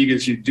around the league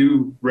as you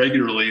do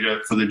regularly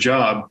for the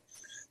job,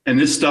 and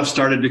this stuff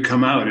started to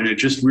come out, and it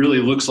just really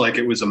looks like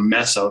it was a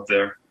mess out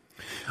there.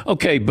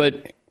 Okay,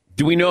 but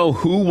do we know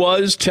who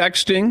was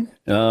texting?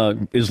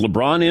 Is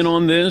LeBron in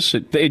on this?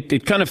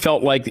 It kind of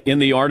felt like in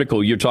the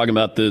article you're talking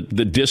about the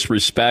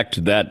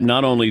disrespect that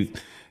not only,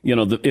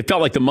 it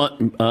felt like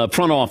the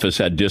front office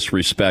had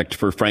disrespect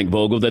for Frank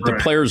Vogel, that the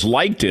players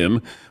liked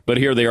him, but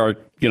here they are,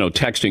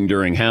 texting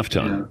during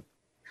halftime. Yeah.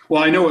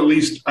 Well,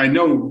 I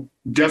know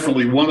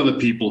definitely one of the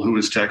people who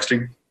was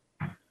texting,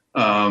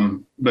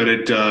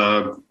 but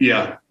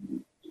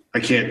I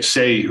can't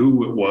say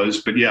who it was,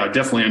 but yeah,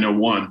 definitely I know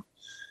one.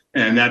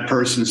 And that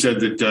person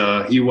said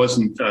that he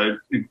wasn't,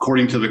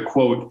 according to the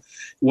quote,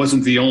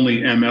 wasn't the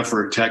only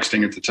MF-er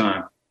texting at the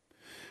time.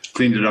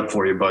 Cleaned it up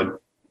for you, bud.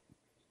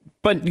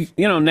 But,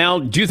 now,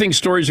 do you think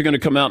stories are going to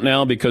come out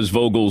now because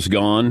Vogel's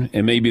gone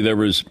and maybe there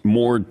was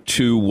more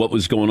to what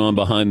was going on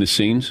behind the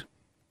scenes?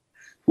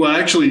 Well,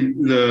 actually,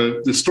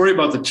 the story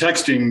about the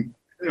texting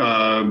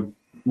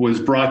was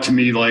brought to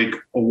me like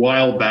a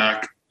while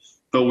back,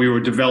 but we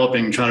were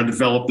trying to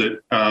develop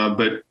it.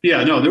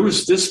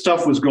 This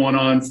stuff was going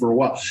on for a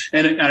while.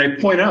 And I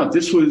point out,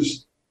 this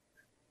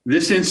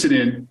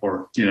incident,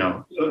 or,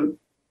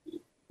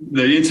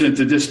 the incident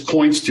that this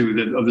points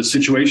to, of the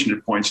situation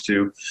it points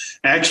to,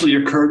 actually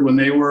occurred when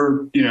they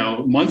were,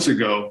 months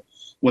ago,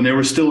 when they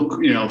were still,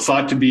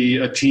 thought to be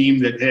a team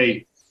that,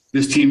 hey,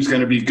 this team's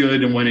going to be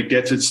good, and when it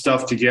gets its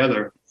stuff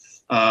together.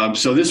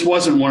 So this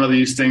wasn't one of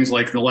these things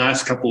like the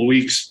last couple of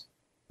weeks,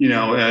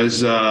 as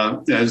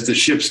the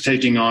ship's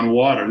taking on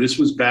water. This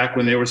was back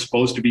when they were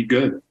supposed to be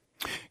good.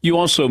 You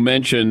also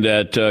mentioned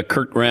that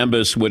Kurt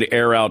Rambis would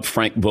air out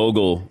Frank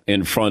Vogel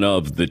in front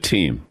of the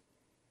team.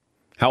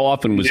 How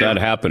often was that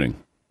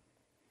happening?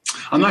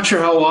 I'm not sure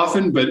how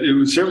often, but it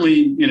was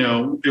certainly,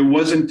 it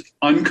wasn't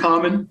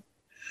uncommon,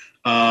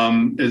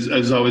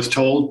 as I was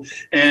told.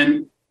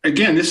 And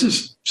again, this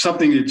is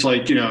something that's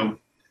like, the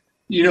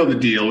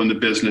deal in the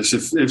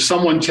business. If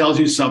someone tells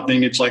you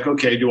something, it's like,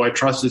 okay, do I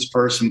trust this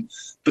person?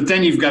 But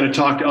then you've got to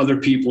talk to other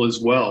people as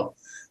well.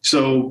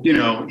 So,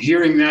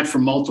 hearing that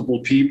from multiple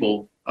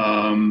people,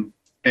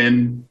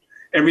 and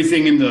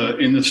everything in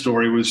the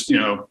story was,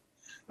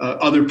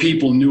 other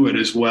people knew it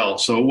as well.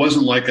 So it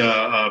wasn't like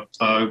a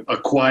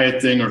quiet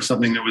thing or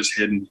something that was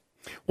hidden.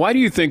 Why do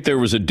you think there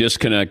was a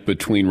disconnect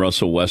between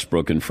Russell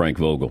Westbrook and Frank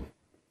Vogel?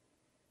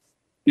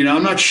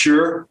 I'm not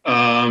sure.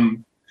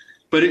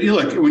 But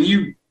look,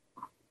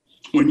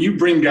 when you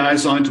bring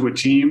guys onto a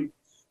team,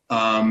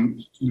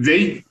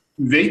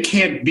 they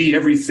can't be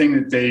everything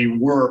that they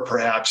were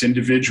perhaps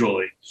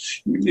individually.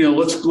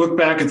 Let's look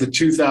back at the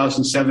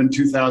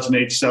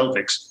 2007-2008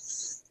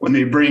 Celtics when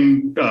they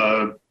bring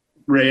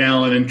Ray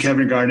Allen and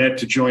Kevin Garnett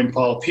to join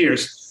Paul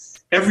Pierce.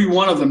 Every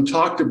one of them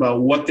talked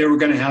about what they were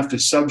going to have to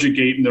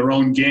subjugate in their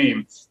own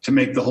game to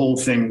make the whole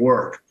thing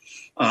work.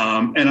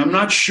 And I'm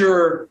not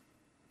sure,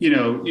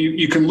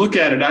 you can look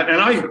at it. And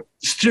I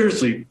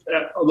seriously,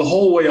 the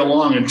whole way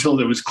along until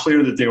it was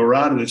clear that they were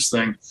out of this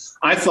thing,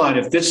 I thought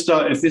if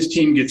this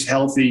team gets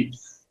healthy,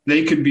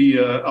 they could be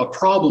a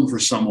problem for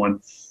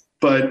someone.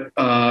 But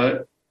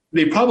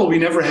they probably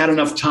never had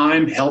enough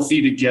time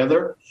healthy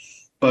together.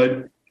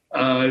 But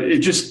it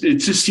just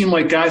seemed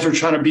like guys were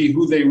trying to be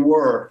who they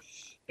were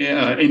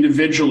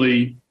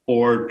individually,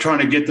 or trying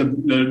to get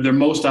their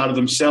most out of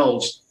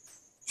themselves,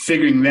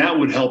 figuring that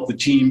would help the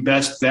team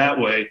best that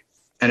way.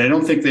 And I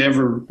don't think they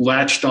ever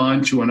latched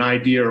on to an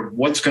idea of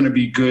what's going to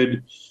be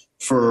good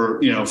for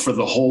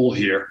the whole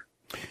here.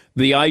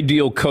 The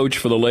ideal coach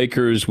for the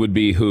Lakers would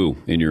be who,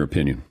 in your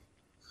opinion?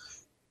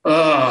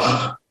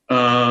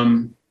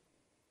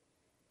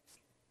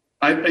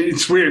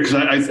 It's weird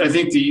because I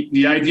think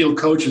the ideal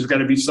coach has got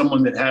to be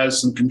someone that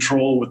has some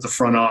control with the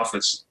front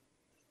office,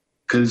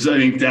 because I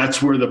think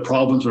that's where the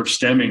problems are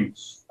stemming.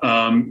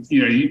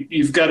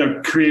 You've got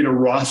to create a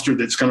roster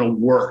that's going to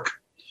work,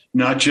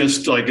 not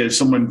just like as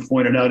someone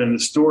pointed out in the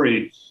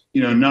story,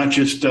 not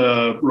just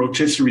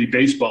rotisserie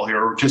baseball here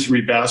or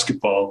rotisserie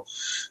basketball.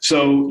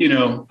 So,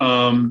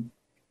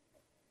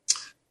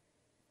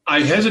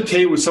 I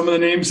hesitate with some of the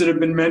names that have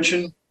been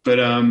mentioned, but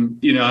I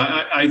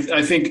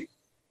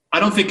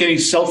don't think any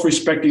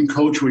self-respecting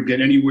coach would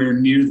get anywhere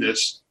near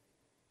this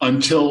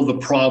until the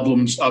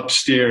problems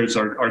upstairs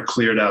are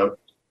cleared out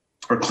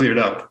or cleared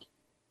up.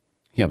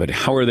 Yeah, but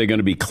how are they going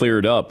to be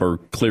cleared up or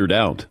cleared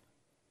out?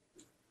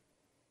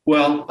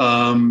 Well,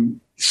 I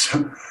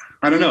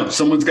don't know.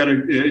 Someone's got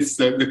to, if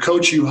the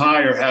coach you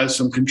hire has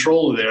some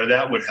control there,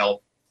 that would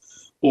help.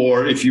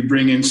 Or if you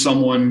bring in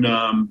someone,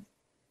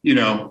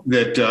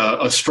 that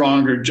a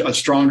stronger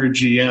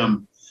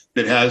GM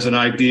that has an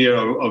idea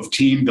of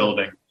team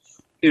building,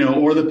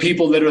 or the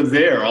people that are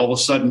there all of a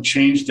sudden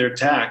change their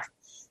tack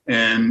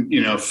and,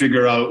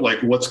 figure out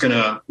like what's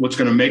gonna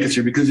make us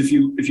here. Because if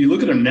you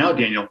look at them now,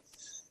 Daniel,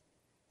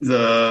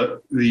 the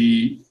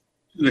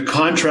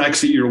contracts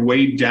that you're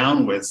weighed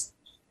down with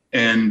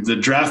and the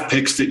draft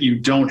picks that you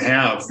don't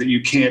have, that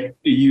you can't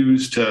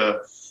use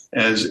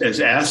as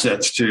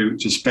assets to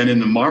spend in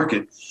the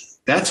market,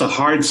 that's a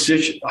hard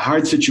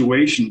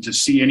situation to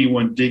see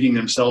anyone digging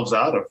themselves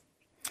out of.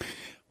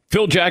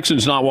 Phil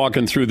Jackson's not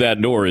walking through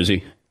that door, is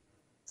he?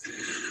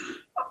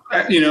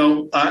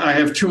 I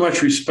have too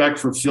much respect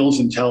for Phil's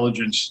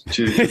intelligence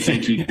to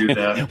think he'd do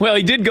that. Well,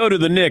 he did go to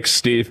the Knicks,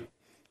 Steve.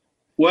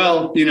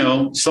 Well,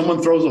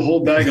 someone throws a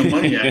whole bag of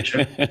money at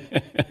you.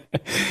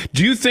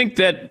 Do you think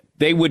that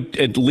they would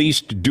at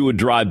least do a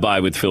drive-by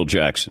with Phil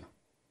Jackson?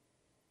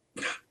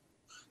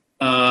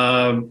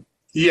 Yeah,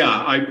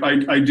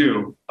 I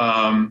do.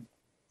 I'm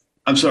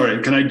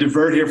sorry. Can I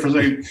divert here for a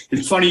second?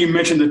 It's funny you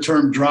mentioned the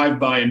term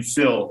drive-by and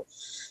Phil.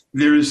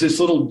 There is this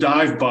little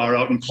dive bar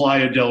out in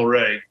Playa del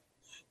Rey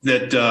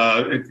that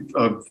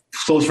a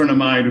close friend of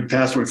mine who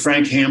passed away,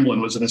 Frank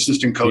Hamlin, was an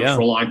assistant coach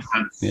for a long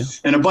time. Yeah.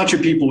 And a bunch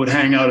of people would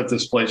hang out at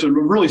this place. It was a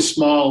really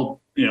small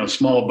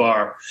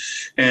bar.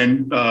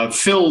 And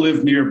Phil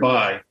lived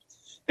nearby.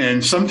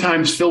 And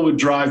sometimes Phil would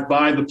drive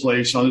by the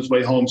place on his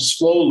way home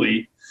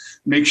slowly,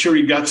 make sure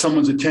he got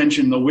someone's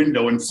attention in the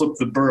window and flip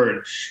the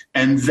bird.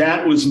 And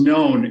that was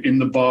known in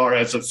the bar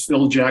as a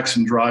Phil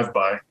Jackson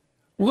drive-by.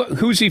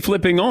 Who's he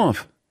flipping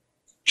off?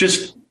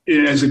 Just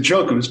as a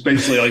joke, it was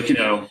basically like,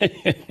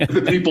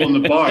 the people in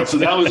the bar. So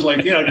that was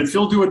like, did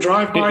Phil do a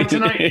drive-by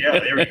tonight? Yeah,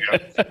 there we go.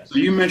 So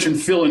you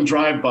mentioned Phil and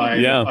drive-by.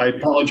 Yeah. I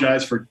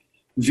apologize for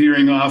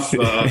veering off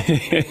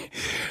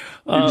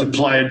into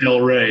Playa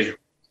del Rey.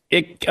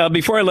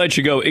 Before I let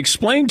you go,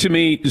 explain to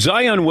me,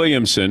 Zion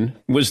Williamson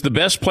was the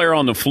best player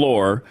on the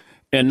floor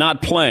and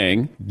not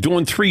playing,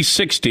 doing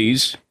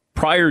 360s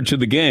prior to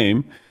the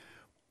game.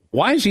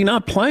 Why is he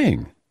not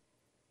playing?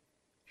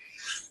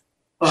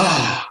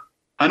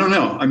 I don't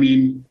know. I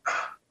mean,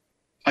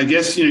 I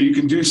guess, you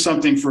can do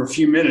something for a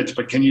few minutes,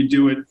 but can you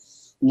do it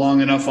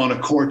long enough on a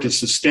court to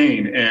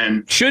sustain?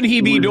 And should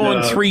he be doing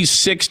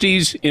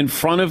 360s in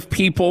front of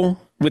people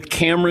with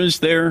cameras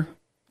there?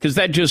 Because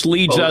that just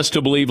leads us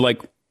to believe,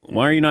 like,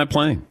 why are you not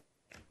playing?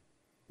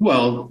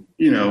 Well,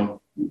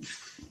 you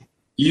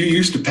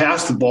used to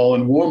pass the ball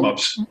in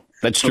warm-ups.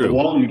 That's true. The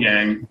Walton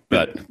gang,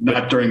 but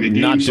not during the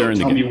game. Not during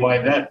the game. Tell me why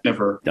that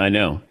never. I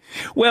know.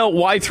 Well,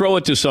 why throw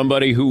it to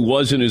somebody who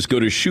wasn't as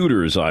good a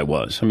shooter as I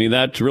was? I mean,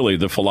 that's really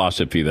the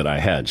philosophy that I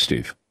had,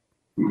 Steve.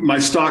 My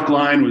stock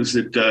line was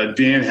that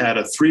Dan had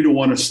a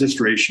 3-to-1 assist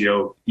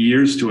ratio,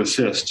 years to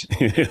assist.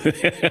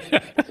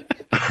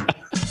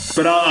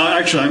 But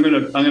I'm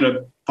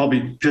gonna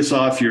probably piss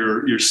off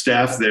your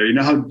staff there. You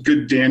know how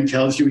good Dan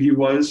tells you he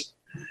was?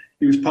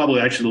 He was probably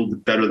actually a little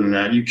bit better than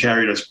that. You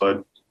carried us,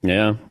 bud.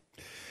 Yeah.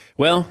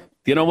 Well,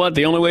 you know what?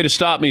 The only way to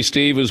stop me,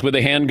 Steve, was with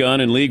a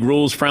handgun, and league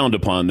rules frowned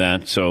upon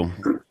that. So,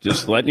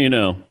 just letting you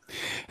know.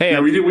 Hey,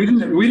 we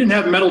didn't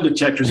have metal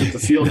detectors at the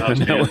field house.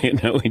 No,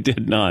 we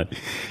did not.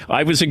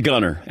 I was a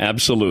gunner,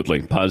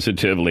 absolutely,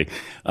 positively.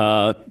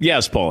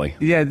 Yes, Paulie.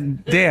 Yeah,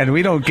 Dan,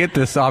 we don't get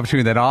this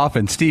opportunity that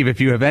often. Steve, if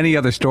you have any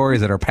other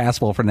stories that are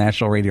passable for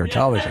national radio or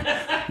television,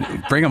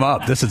 bring them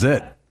up. This is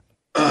it.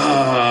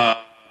 There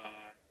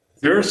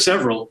are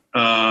several.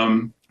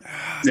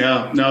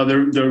 Yeah, no,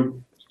 they're.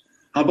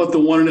 How about the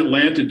one in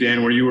Atlanta,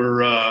 Dan, where you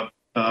were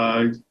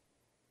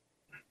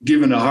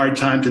giving a hard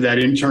time to that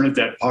intern at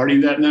that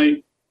party that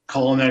night,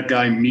 calling that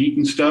guy meat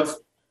and stuff,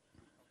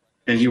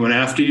 and he went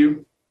after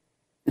you?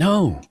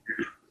 No.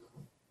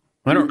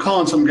 I don't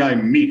calling some guy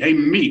meat. Hey,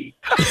 meat.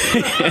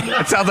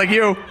 That sounds like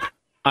you.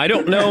 I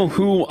don't know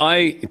who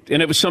and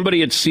it was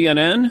somebody at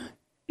CNN?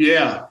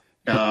 Yeah.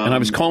 And I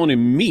was calling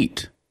him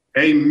Meat.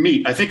 Hey,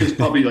 Meat. I think it's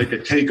probably like a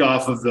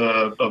takeoff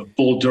of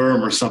Bull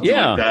Durham or something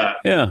like that.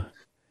 Yeah.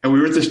 And we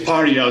were at this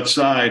party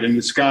outside, and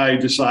this guy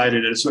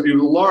decided, so he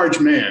was a large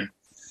man,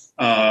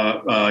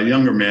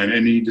 younger man,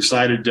 and he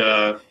decided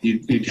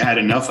he'd had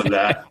enough of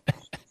that.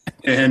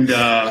 And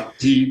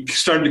he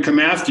started to come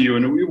after you.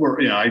 And we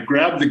were, I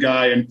grabbed the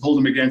guy and pulled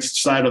him against the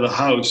side of the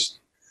house.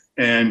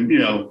 And,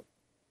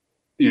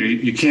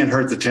 you can't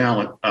hurt the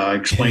talent. I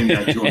explained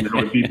that to him. That it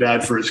would be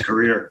bad for his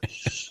career.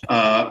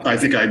 I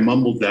think I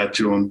mumbled that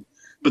to him.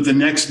 But the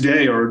next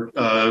day,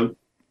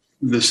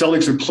 the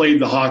Celtics had played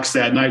the Hawks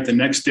that night. The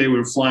next day, we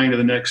were flying to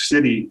the next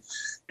city.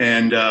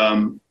 And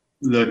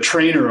the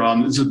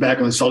trainer this is back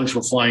when the Celtics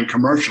were flying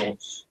commercial,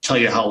 tell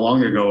you how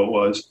long ago it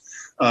was.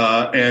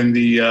 And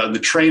the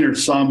trainer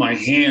saw my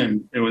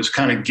hand. It was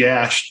kind of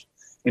gashed.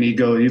 And he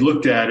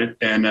looked at it,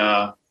 and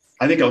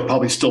I think I was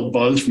probably still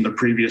buzzed from the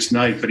previous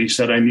night, but he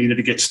said I needed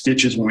to get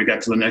stitches when we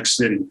got to the next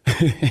city.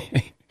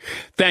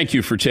 Thank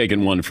you for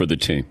taking one for the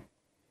team.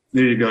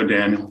 There you go,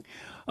 Daniel.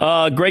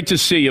 Great to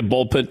see you,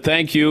 Bulpett.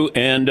 Thank you,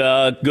 and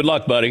good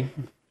luck, buddy.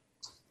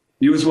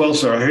 You as well,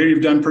 sir. I hear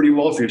you've done pretty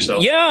well for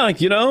yourself. Yeah,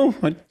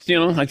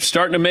 I'm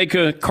starting to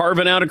make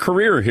carving out a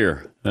career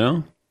here.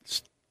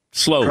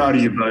 Slowly. Proud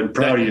of you, bud.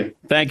 Proud of you.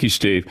 Thank you,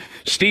 Steve.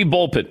 Steve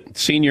Bulpett,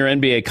 senior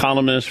NBA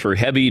columnist for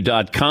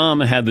Heavy.com,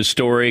 had the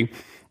story.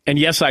 And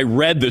yes, I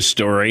read the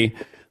story.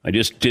 I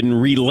just didn't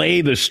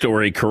relay the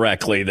story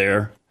correctly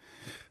there.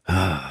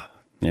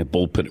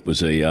 Bulpett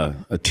was a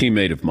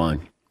teammate of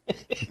mine.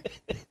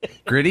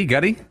 Gritty,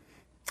 gutty?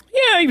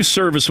 Yeah, he was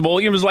serviceable.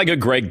 He was like a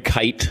Greg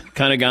Kite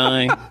kind of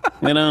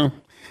guy.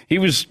 He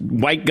was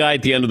white guy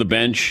at the end of the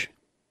bench,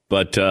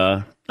 but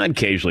I'd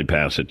occasionally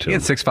pass it to him. He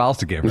had 6 fouls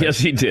to give, right? Yes,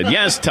 he did.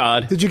 Yes,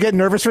 Todd. Did you get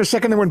nervous for a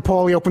second there when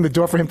Paulie opened the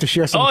door for him to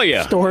share some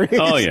stories?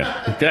 Oh,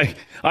 yeah.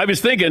 I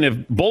was thinking if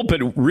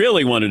Bulpett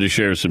really wanted to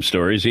share some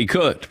stories, he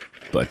could.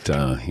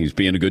 But he's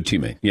being a good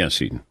teammate.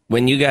 Yes, Eden.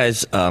 When you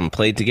guys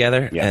played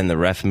together and the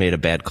ref made a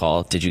bad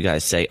call, did you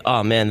guys say,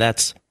 oh, man,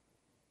 that's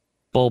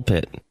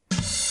Bulpett?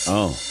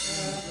 Oh.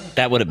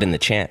 That would have been the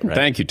chant, right?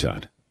 Thank you,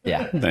 Todd.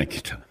 Yeah. Thank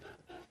you, Todd.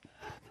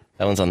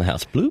 That one's on the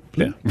house. Bloop,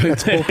 bloop.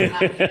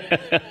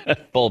 Yeah.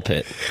 That's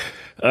Bulpett.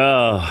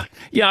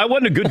 Yeah, I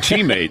wasn't a good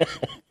teammate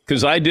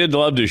because I did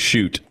love to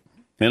shoot.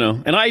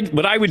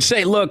 But I would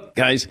say, look,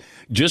 guys,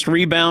 just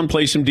rebound,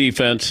 play some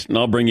defense, and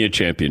I'll bring you a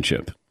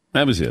championship.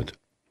 That was it.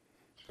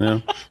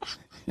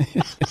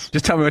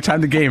 Just tell me what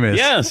time the game is.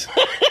 Yes.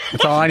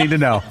 That's all I need to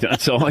know.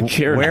 That's all I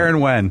care. Where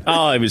and when.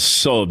 Oh, I was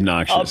so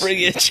obnoxious. I'll bring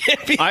you a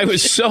championship. I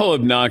was so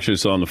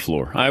obnoxious on the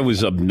floor. I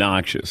was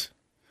obnoxious.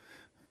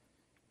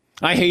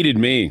 I hated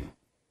me.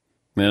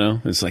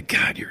 It's like,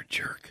 God, you're a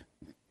jerk.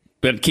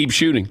 But keep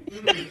shooting.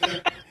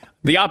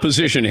 The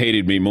opposition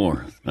hated me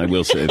more. I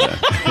will say that.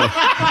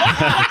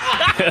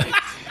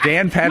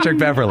 Dan Patrick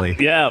Beverly.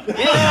 Yeah.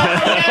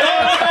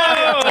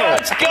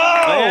 Let's go.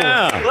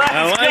 Yeah.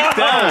 I like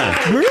that.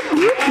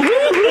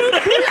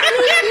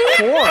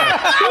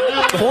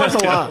 4. 4's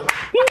a lot.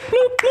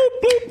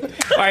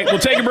 All right, we'll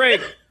take a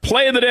break.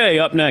 Play of the day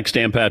up next,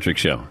 Dan Patrick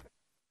Show.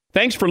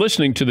 Thanks for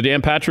listening to the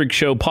Dan Patrick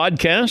Show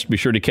podcast. Be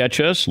sure to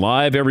catch us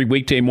live every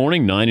weekday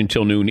morning, 9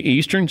 until noon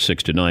Eastern,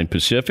 6 to 9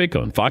 Pacific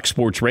on Fox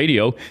Sports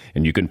Radio.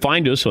 And you can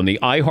find us on the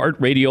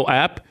iHeartRadio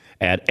app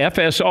at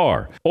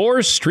FSR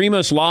or stream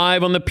us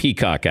live on the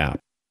Peacock app.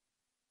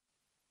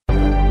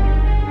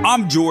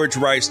 I'm George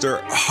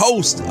Reister,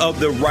 host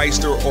of the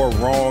Reister or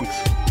Wrong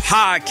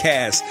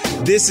podcast.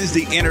 This is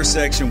the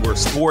intersection where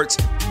sports,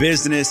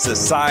 business,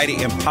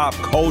 society, and pop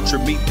culture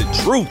meet the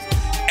truth.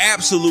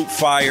 Absolute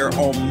fire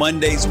on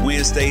Mondays,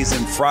 Wednesdays,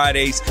 and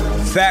Fridays.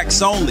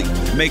 Facts only.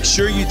 Make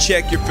sure you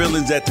check your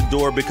feelings at the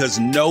door because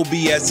no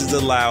BS is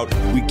allowed.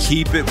 We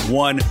keep it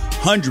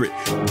 100.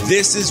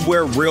 This is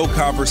where real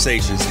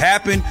conversations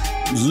happen.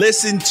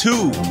 Listen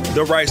to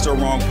the Right or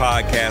Wrong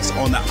podcast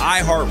on the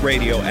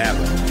iHeartRadio app,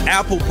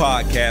 Apple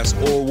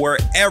Podcasts, or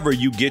wherever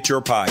you get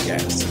your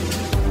podcasts.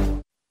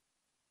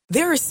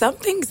 There are some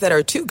things that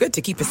are too good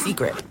to keep a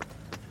secret.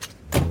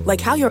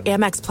 Like how your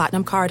Amex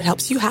Platinum card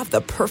helps you have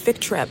the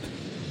perfect trip.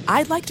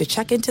 I'd like to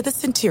check into the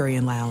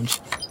Centurion Lounge.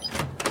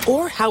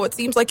 Or how it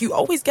seems like you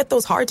always get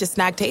those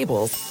hard-to-snag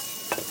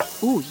tables.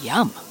 Ooh,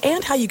 yum.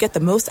 And how you get the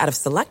most out of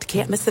select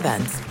can't-miss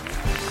events.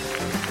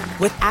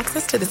 With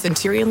access to the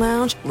Centurion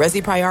Lounge,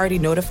 Resi Priority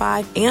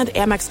Notified, and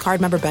Amex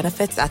card member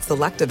benefits at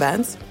select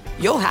events,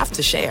 you'll have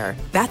to share.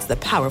 That's the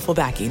powerful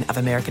backing of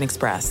American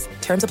Express.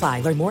 Terms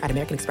apply. Learn more at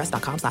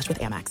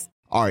americanexpress.com/withAmex.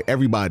 All right,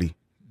 everybody,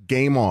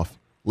 game off.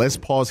 Let's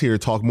pause here to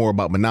talk more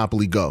about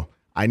Monopoly Go.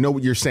 I know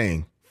what you're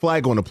saying.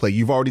 Flag on the play.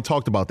 You've already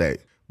talked about that.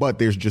 But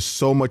there's just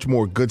so much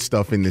more good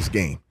stuff in this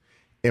game.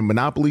 In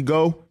Monopoly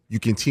Go, you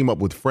can team up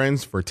with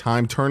friends for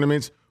time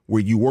tournaments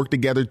where you work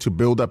together to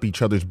build up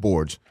each other's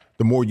boards.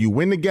 The more you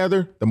win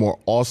together, the more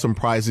awesome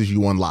prizes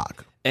you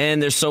unlock.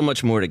 And there's so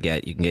much more to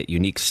get. You can get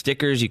unique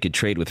stickers. You could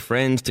trade with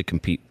friends to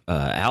compete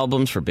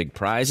albums for big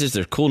prizes.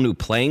 There's cool new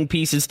playing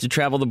pieces to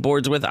travel the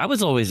boards with. I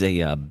was always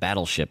a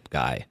battleship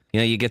guy. You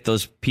know, you get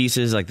those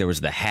pieces, like there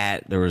was the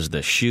hat, there was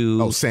the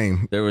shoe. Oh,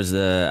 same. There was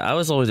I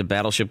was always a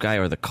Battleship guy,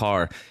 or the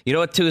car. You know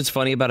what, too, is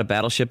funny about a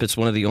Battleship? It's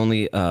one of the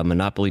only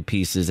Monopoly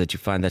pieces that you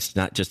find that's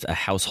not just a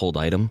household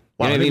item.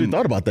 Wow, You know I what never even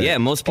thought about that. Yeah,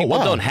 most people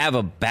wow. don't have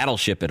a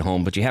Battleship at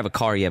home, but you have a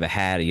car, you have a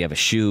hat, you have a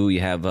shoe, you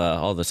have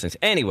all those things.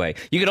 Anyway,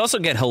 you could also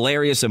get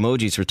hilarious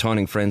emojis for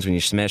taunting friends when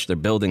you smash their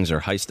buildings or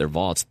heist their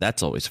vaults.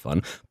 That's always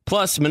fun.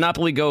 Plus,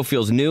 Monopoly Go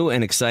feels new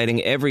and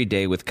exciting every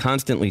day with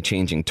constantly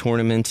changing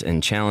tournaments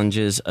and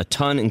challenges. A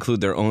ton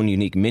include their own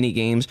unique mini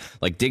games,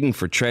 like digging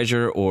for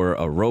treasure or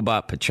a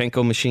robot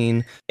Pachinko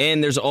machine.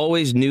 And there's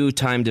always new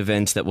timed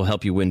events that will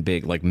help you win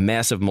big, like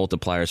massive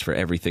multipliers for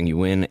everything you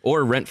win,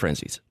 or rent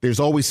frenzies. There's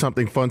always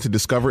something fun to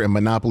discover in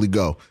Monopoly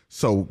Go.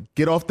 So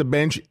get off the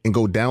bench and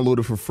go download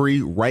it for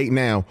free right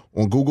now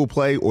on Google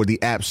Play or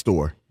the App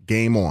Store.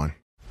 Game on.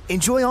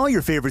 Enjoy all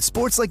your favorite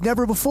sports like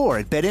never before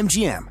at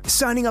BetMGM.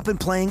 Signing up and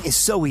playing is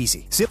so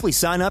easy. Simply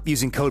sign up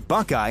using code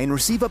Buckeye and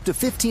receive up to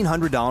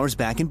 $1,500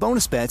 back in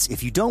bonus bets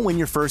if you don't win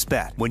your first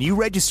bet. When you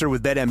register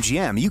with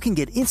BetMGM, you can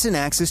get instant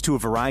access to a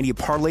variety of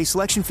parlay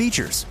selection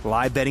features,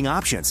 live betting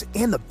options,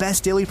 and the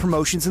best daily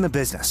promotions in the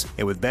business.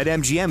 And with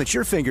BetMGM at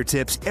your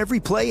fingertips, every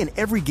play and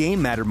every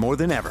game matter more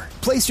than ever.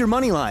 Place your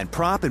moneyline,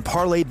 prop, and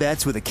parlay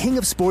bets with the king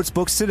of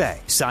sportsbooks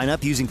today. Sign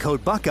up using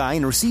code Buckeye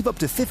and receive up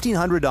to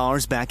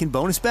 $1,500 back in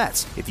bonus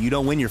bets if you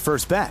don't win your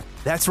first bet.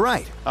 That's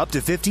right, up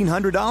to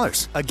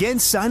 $1,500. Again,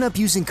 sign up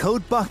using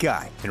code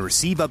Buckeye and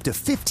receive up to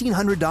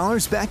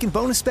 $1,500 back in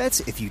bonus bets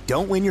if you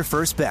don't win your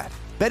first bet.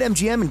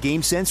 BetMGM and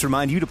GameSense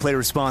remind you to play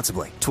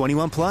responsibly.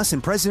 21 plus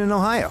and present in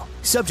Ohio.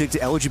 Subject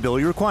to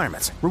eligibility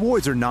requirements.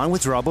 Rewards are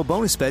non-withdrawable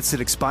bonus bets that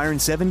expire in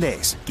 7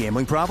 days.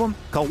 Gambling problem?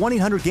 Call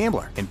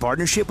 1-800-GAMBLER in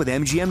partnership with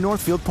MGM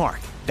Northfield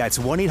Park. That's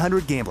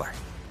 1-800-GAMBLER.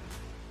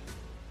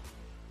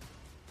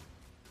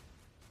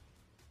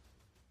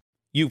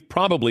 You've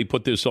probably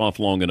put this off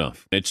long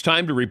enough. It's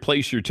time to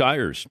replace your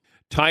tires.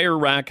 Tire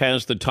Rack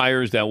has the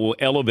tires that will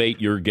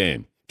elevate your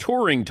game.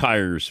 Touring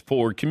tires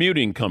for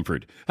commuting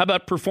comfort. How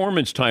about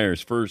performance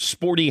tires for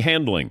sporty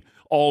handling?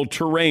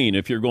 All-terrain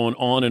if you're going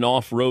on and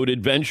off-road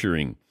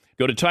adventuring.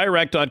 Go to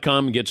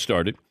TireRack.com and get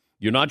started.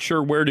 You're not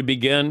sure where to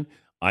begin?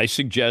 I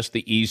suggest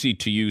the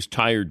easy-to-use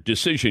tire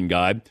decision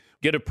guide.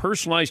 Get a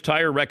personalized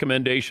tire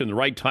recommendation, the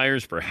right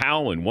tires for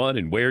how and what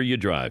and where you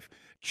drive.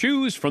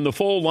 Choose from the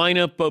full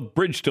lineup of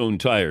Bridgestone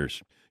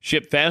tires.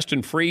 Ship fast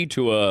and free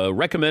to a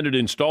recommended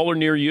installer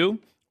near you,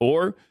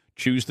 or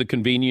choose the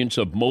convenience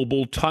of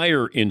mobile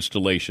tire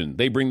installation.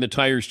 They bring the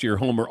tires to your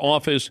home or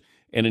office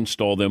and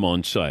install them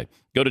on site.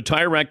 Go to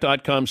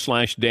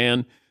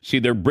TireRack.com/Dan. See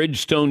their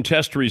Bridgestone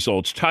test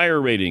results,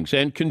 tire ratings,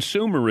 and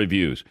consumer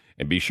reviews.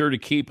 And be sure to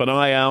keep an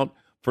eye out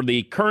for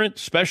the current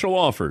special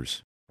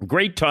offers.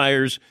 Great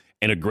tires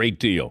and a great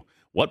deal.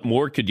 What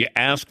more could you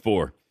ask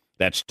for?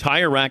 That's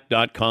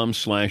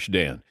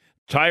TireRack.com/Dan.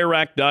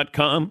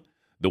 TireRack.com,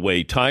 the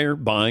way tire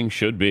buying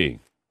should be.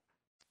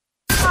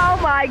 Oh,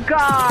 my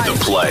God. The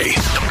play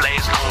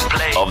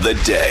of the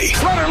day.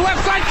 Runner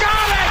left side,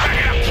 got it!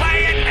 They're going to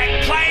play it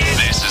and play it.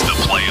 This is the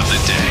play of the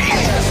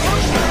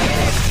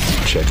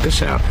day. Check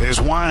this out.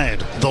 Here's wide.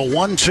 The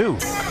 1-2.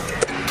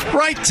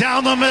 Right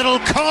down the middle,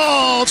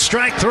 called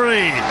strike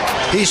three.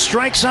 He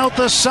strikes out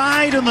the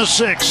side in the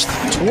sixth.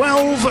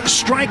 12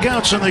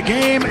 strikeouts in the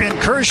game, and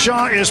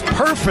Kershaw is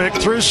perfect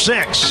through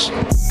 6.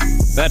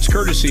 That's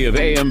courtesy of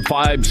AM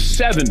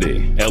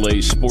 570,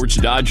 LA Sports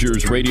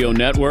Dodgers Radio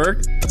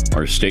Network.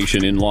 Our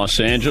station in Los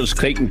Angeles,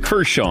 Clayton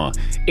Kershaw,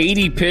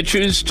 80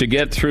 pitches to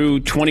get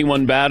through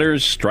 21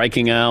 batters,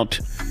 striking out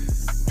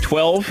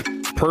 12.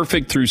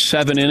 Perfect through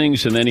 7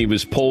 innings, and then he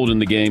was pulled in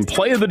the game.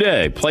 Play of the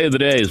day. Play of the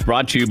day is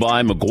brought to you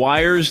by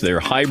Meguiar's, their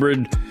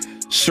hybrid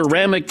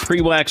ceramic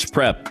pre-wax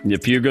prep.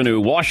 If you're going to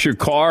wash your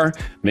car,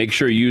 make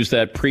sure you use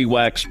that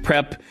pre-wax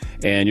prep,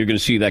 and you're going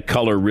to see that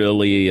color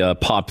really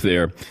pop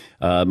there.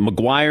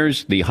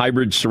 Meguiar's, the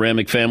hybrid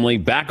ceramic family,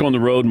 back on the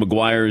road.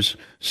 Meguiar's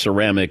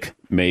ceramic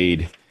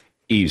made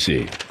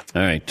easy.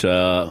 All right,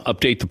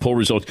 update the poll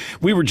results.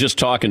 We were just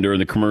talking during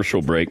the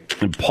commercial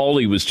break, and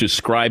Paulie was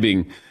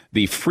describing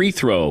the free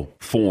throw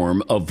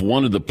form of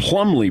one of the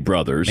Plumlee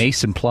brothers.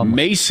 Mason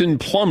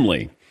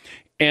Plumlee.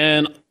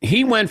 And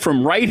he went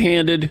from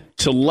right-handed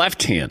to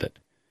left-handed.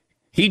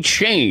 He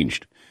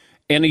changed,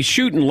 and he's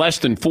shooting less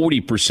than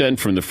 40%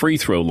 from the free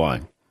throw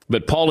line.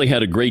 But Paulie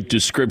had a great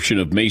description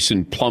of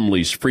Mason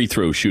Plumlee's free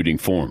throw shooting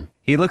form.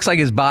 He looks like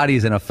his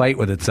body's in a fight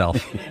with itself.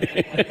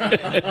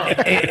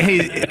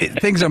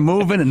 Things are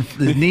moving, and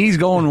his knee's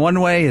going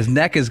one way, his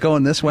neck is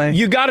going this way.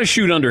 You got to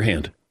shoot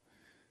underhand.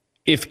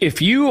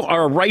 If you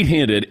are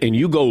right-handed and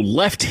you go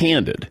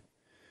left-handed,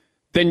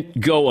 then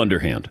go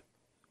underhand,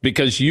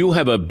 because you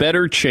have a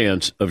better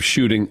chance of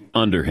shooting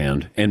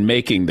underhand and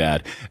making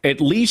that, at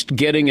least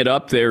getting it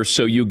up there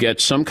so you get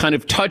some kind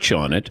of touch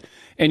on it,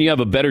 and you have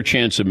a better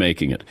chance of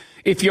making it.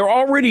 If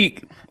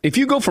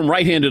you go from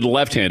right-handed to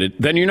left-handed,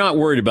 then you're not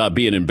worried about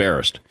being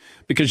embarrassed,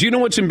 because you know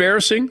what's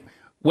embarrassing?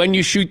 When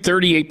you shoot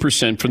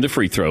 38% from the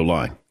free throw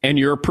line and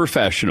you're a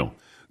professional,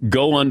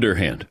 go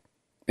underhand.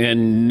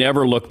 and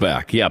never look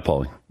back. Yeah,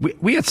 Paulie.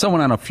 We had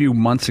someone on a few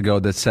months ago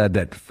that said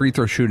that free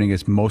throw shooting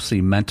is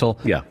mostly mental.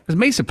 Yeah. Because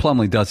Mason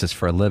Plumlee does this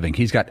for a living.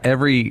 He's got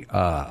every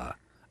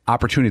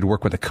opportunity to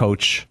work with a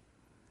coach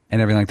and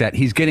everything like that.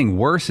 He's getting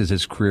worse as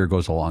his career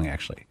goes along,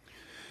 actually.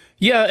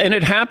 Yeah, and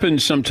it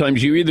happens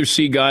sometimes. You either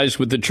see guys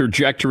with the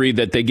trajectory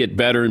that they get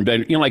better and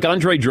better. Like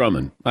Andre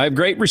Drummond. I have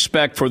great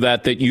respect for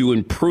that you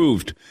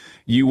improved.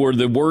 You were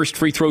the worst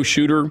free throw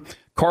shooter.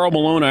 Karl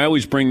Malone, I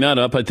always bring that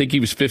up. I think he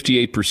was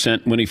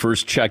 58% when he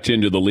first checked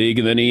into the league,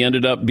 and then he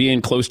ended up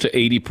being close to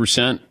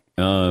 80%,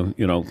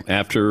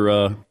 after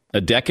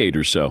a decade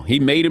or so. He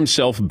made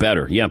himself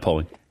better. Yeah,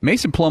 Paulie.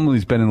 Mason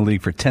Plumlee's been in the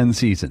league for 10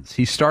 seasons.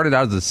 He started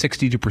out as a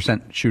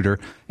 62% shooter,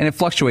 and it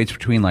fluctuates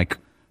between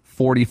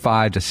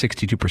 45 to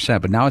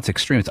 62%, but now it's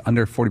extreme. It's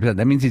under 40%.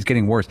 That means he's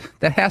getting worse.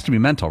 That has to be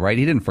mental, right?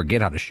 He didn't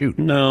forget how to shoot.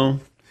 No,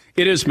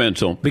 it is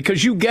mental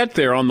because you get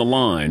there on the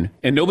line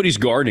and nobody's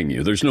guarding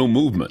you. There's no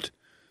movement.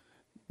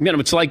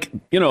 It's like,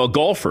 a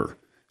golfer.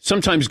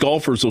 Sometimes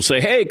golfers will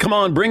say, hey, come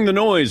on, bring the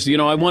noise. I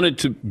don't want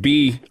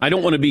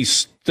to be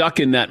stuck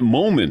in that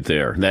moment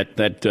there,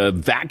 that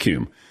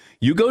vacuum.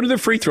 You go to the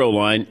free throw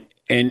line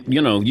and,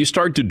 you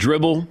start to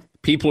dribble.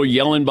 People are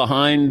yelling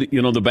behind,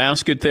 the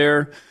basket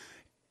there.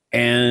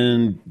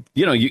 And,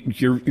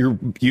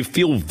 you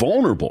feel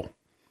vulnerable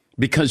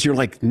because you're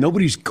like,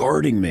 nobody's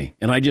guarding me.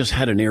 And I just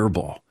had an air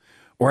ball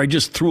or I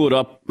just threw it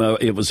up.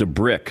 It was a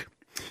brick.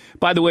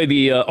 By the way,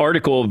 the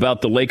article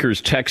about the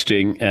Lakers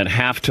texting at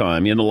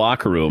halftime in the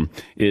locker room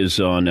is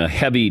on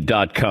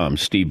heavy.com.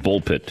 Steve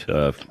Bulpett,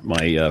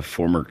 my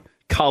former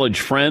college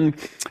friend,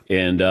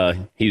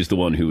 and he's the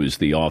one who is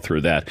the author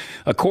of that.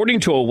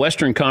 According to a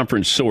Western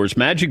Conference source,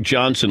 Magic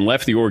Johnson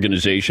left the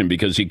organization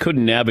because he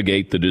couldn't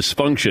navigate the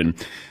dysfunction.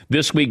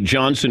 This week,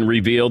 Johnson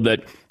revealed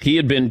that he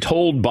had been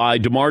told by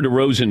DeMar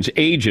DeRozan's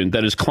agent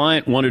that his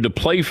client wanted to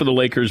play for the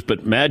Lakers,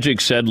 but Magic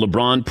said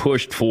LeBron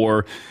pushed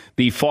for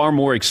the far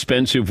more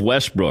expensive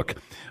Westbrook.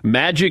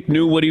 Magic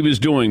knew what he was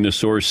doing, the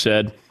source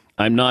said.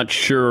 I'm not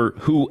sure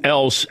who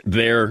else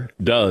there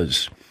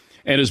does.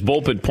 And as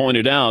Bulpett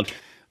pointed out,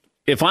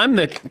 if I'm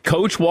the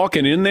coach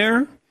walking in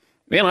there,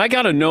 man, I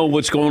got to know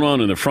what's going on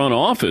in the front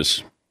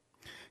office.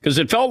 Because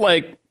it felt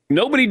like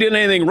nobody did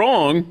anything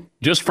wrong,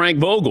 just Frank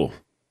Vogel.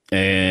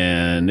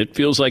 And it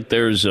feels like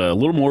there's a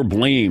little more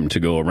blame to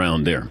go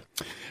around there.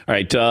 All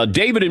right,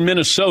 David in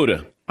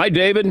Minnesota. Hi,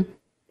 David.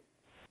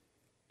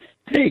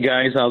 Hey,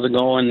 guys. How's it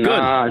going?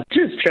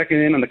 Just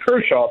checking in on the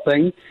Kershaw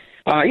thing.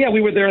 Yeah,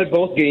 we were there at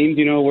both games.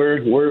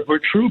 We're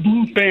true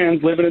blue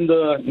fans living in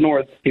the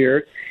north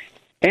here.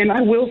 And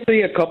I will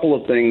say a couple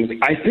of things.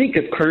 I think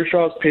if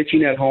Kershaw's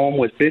pitching at home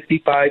with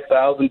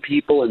 55,000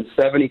 people and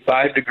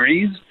 75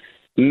 degrees,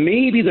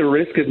 maybe the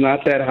risk is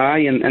not that high,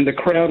 and the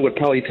crowd would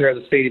probably tear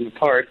the stadium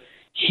apart.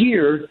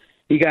 Here,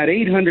 you got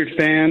 800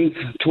 fans,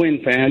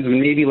 Twin fans, and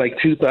maybe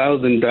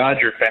 2,000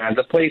 Dodger fans.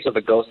 The place was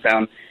a ghost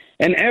town.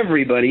 And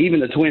everybody, even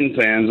the Twin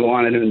fans,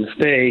 wanted him to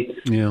stay.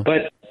 Yeah.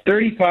 But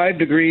 35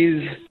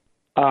 degrees,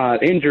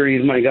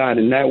 injuries, my God,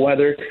 in that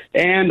weather.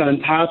 And on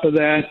top of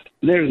that,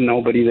 there's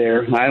nobody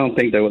there. I don't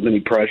think there was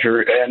any pressure.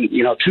 And,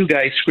 two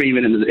guys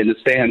screaming in the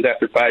stands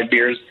after 5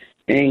 beers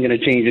ain't going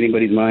to change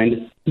anybody's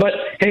mind. But,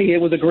 hey,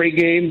 it was a great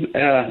game.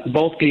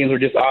 Both games were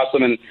just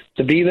awesome. And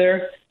to be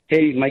there,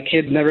 hey, my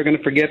kid's never going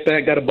to forget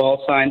that. Got a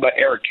ball signed by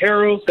Eric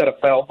Karros, got a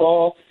foul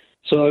ball.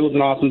 So it was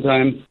an awesome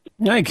time.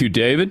 Thank you,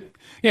 David.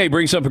 Yeah, he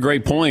brings up a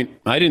great point.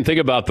 I didn't think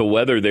about the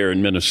weather there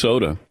in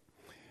Minnesota.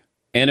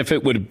 And if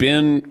it would have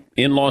been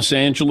in Los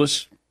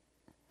Angeles,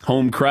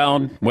 home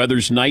crowd,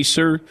 weather's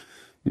nicer,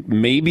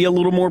 maybe a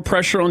little more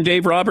pressure on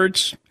Dave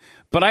Roberts.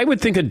 But I would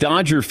think a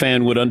Dodger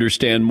fan would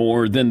understand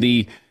more than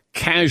the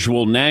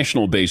casual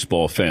National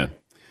Baseball fan.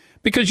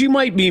 Because you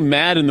might be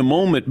mad in the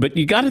moment, but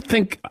you got to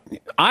think,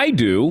 I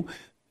do,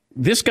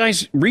 this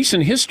guy's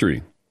recent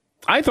history.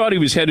 I thought he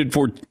was headed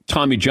for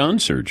Tommy John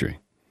surgery.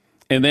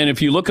 And then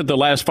if you look at the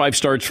last 5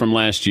 starts from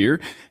last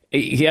year,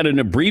 he had an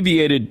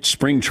abbreviated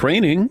spring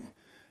training.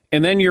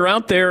 And then you're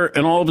out there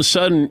and all of a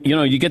sudden,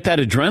 you get that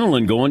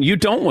adrenaline going. You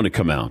don't want to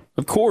come out,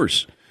 of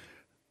course.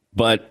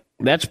 But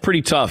that's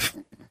pretty tough.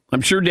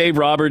 I'm sure Dave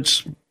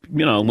Roberts,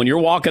 when you're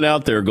walking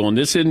out there going,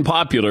 this isn't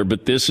popular,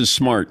 but this is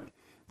smart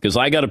because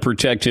I got to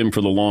protect him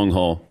for the long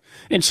haul.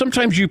 And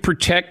sometimes you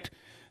protect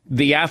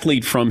the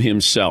athlete from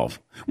himself.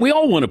 We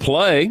all want to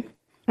play.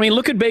 I mean,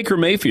 look at Baker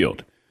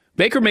Mayfield.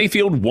 Baker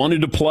Mayfield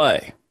wanted to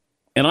play.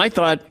 And I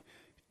thought,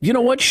 you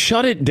know what?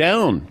 Shut it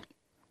down.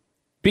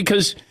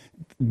 Because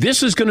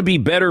this is going to be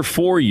better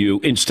for you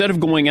instead of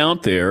going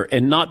out there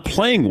and not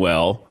playing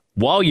well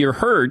while you're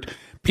hurt.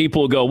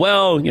 People go,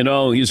 well,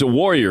 he's a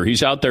warrior.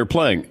 He's out there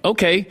playing.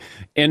 Okay.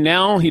 And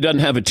now he doesn't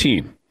have a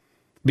team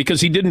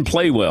because he didn't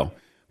play well.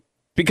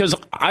 Because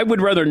I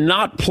would rather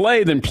not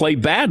play than play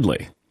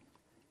badly.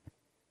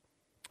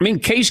 I mean,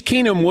 Case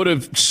Keenum would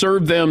have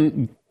served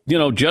them,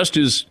 just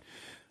as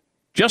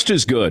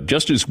good,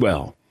 just as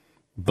well.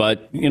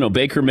 But,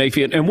 Baker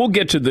Mayfield, and we'll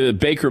get to the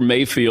Baker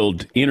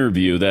Mayfield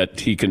interview that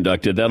he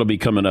conducted. That'll be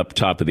coming up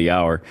top of the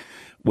hour.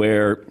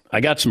 where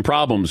I got some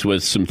problems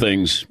with some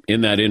things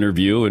in that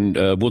interview, and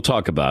we'll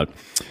talk about.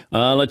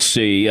 Let's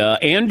see.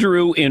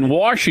 Andrew in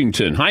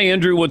Washington. Hi,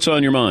 Andrew. What's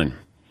on your mind?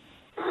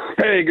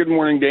 Hey, good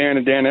morning, Dan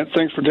and Danette.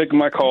 Thanks for taking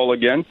my call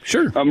again.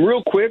 Sure.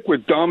 Real quick,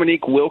 with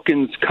Dominique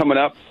Wilkins coming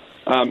up,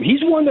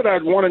 he's one that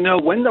I'd want to know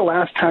when the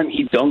last time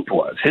he dunked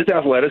was. His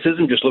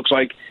athleticism just looks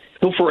like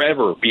he'll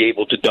forever be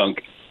able to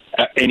dunk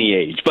at any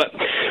age. But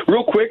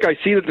real quick, I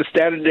see that the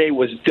stat of the day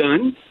was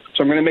done,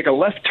 so I'm going to make a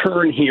left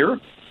turn here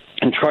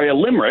and try a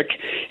limerick.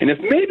 And if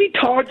maybe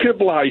Todd could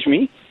oblige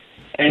me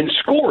and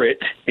score it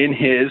in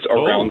his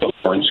around the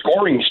horn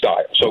scoring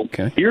style. So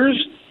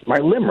here's my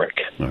limerick.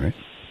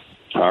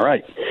 All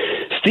right.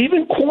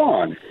 Stephen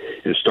Kwan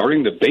is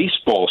starting the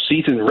baseball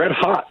season red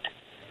hot,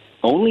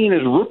 only in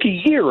his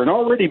rookie year and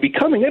already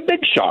becoming a big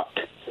shot.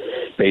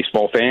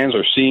 Baseball fans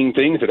are seeing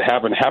things that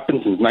haven't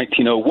happened since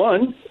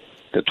 1901.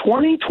 The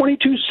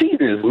 2022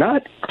 season is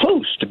not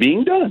close to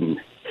being done.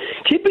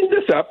 Keeping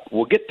this up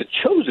will get the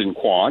chosen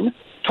Kwan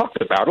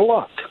talked about a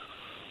lot.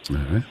 All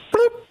right.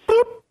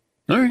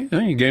 All right.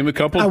 You gave him a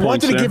couple I of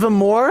points wanted to there. give him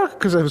more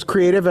because I was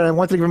creative, and I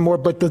wanted to give him more,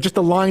 but just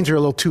the lines are a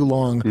little too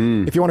long.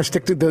 If you want to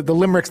stick to the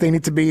limericks, they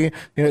need to be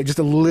just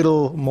a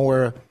little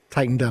more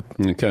tightened up.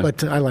 Okay.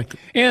 But I liked it.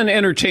 And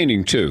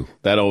entertaining, too.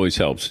 That always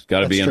helps.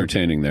 Got to be That's true.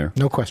 entertaining there.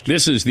 No question.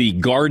 This is the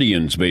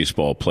Guardians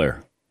baseball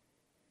player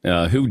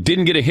who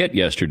didn't get a hit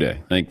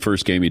yesterday. I think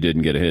first game he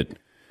didn't get a hit.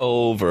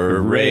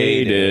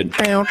 Overrated.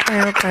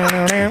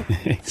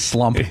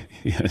 Slump.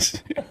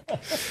 Yes.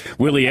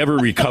 Will he ever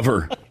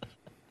recover?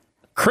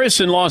 Chris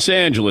in Los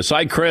Angeles.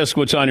 Hi, Chris.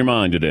 What's on your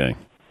mind today?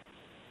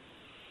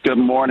 Good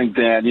morning,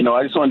 Dan.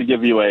 I just wanted to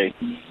give you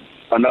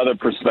another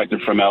perspective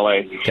from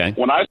L.A. Okay.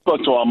 When I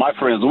spoke to all my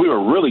friends, we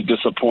were really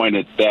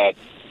disappointed that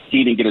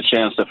he didn't get a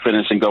chance to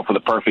finish and go for the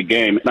perfect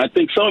game. And I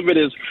think some of it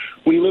is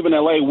when you live in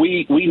L.A.,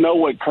 we know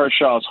what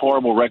Kershaw's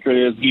horrible record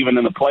is, even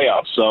in the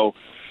playoffs. So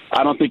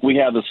I don't think we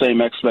have the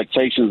same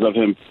expectations of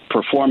him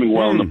performing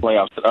well in the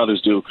playoffs that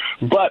others do.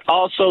 But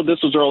also,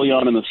 this was early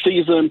on in the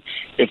season.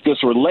 If this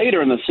were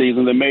later in the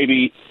season, then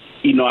maybe,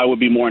 I would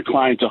be more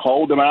inclined to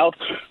hold him out.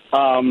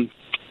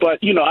 But,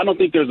 I don't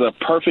think there's a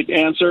perfect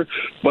answer.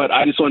 But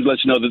I just wanted to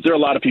let you know that there are a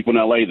lot of people in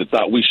L.A. that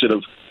thought we should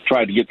have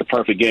tried to get the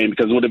perfect game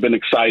because it would have been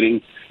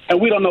exciting.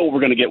 And we don't know what we're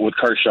going to get with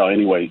Kershaw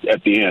anyway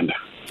at the end.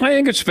 I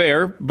think it's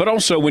fair. But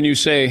also when you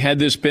say, had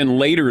this been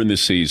later in the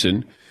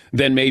season,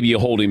 then maybe you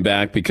hold him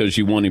back because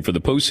you want him for the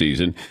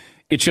postseason.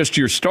 It's just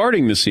you're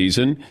starting the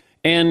season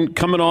and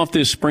coming off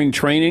this spring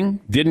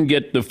training, didn't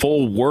get the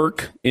full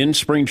work in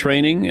spring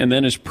training, and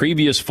then his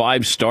previous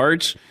 5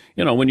 starts,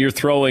 when you're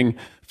throwing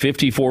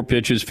 54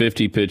 pitches,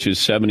 50 pitches,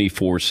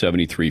 74,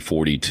 73,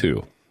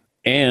 42.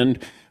 And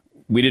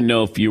we didn't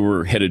know if you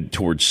were headed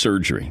towards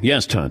surgery.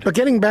 Yes, Todd. But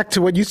getting back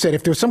to what you said,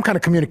 if there was some kind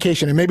of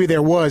communication, and maybe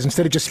there was,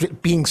 instead of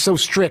just being so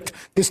strict,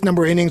 this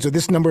number of innings or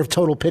this number of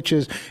total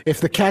pitches,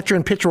 if the catcher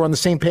and pitcher were on the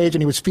same page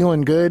and he was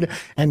feeling good,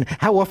 and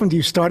how often do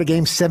you start a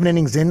game 7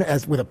 innings in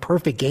with a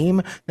perfect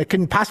game? That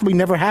can possibly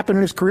never happen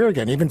in his career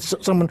again. Even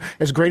someone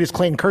as great as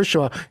Clayton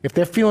Kershaw, if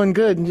they're feeling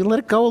good, you let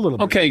it go a little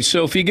bit. Okay,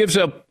 so if he gives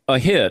up a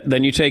hit,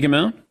 then you take him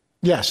out?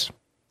 Yes,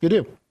 you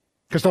do.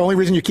 Because the only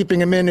reason you're keeping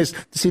him in is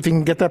to see if he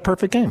can get that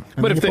perfect game.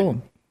 But if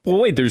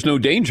wait, there's no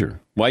danger.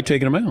 Why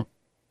taking him out?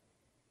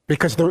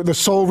 Because the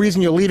sole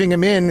reason you're leaving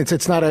him in,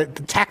 it's not a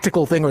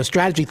tactical thing or a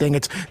strategy thing.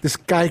 It's this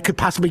guy could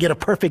possibly get a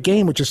perfect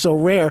game, which is so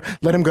rare.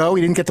 Let him go.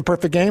 He didn't get the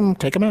perfect game.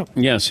 Take him out.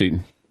 Yes,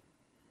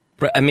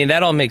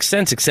 that all makes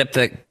sense, except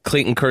that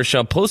Clayton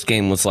Kershaw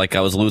postgame was like, I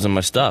was losing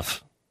my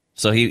stuff.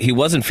 So he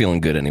wasn't feeling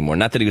good anymore.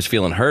 Not that he was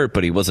feeling hurt,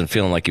 but he wasn't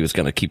feeling like he was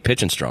going to keep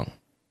pitching strong.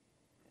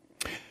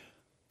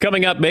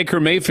 Coming up,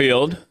 Baker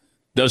Mayfield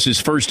does his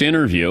first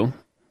interview.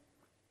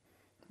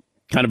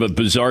 Kind of a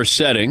bizarre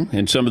setting,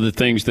 and some of the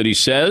things that he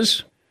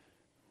says.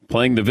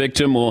 Playing the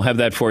victim, we'll have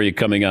that for you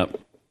coming up.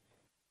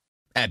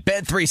 At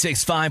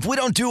Bet365, we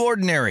don't do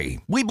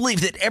ordinary. We believe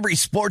that every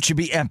sport should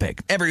be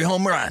epic. Every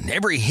home run,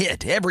 every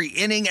hit, every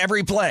inning,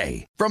 every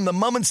play. From the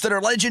moments that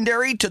are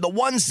legendary to the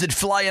ones that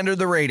fly under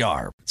the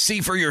radar. See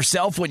for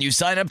yourself when you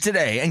sign up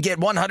today and get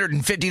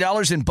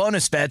 $150 in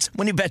bonus bets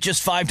when you bet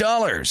just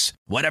 $5.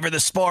 Whatever the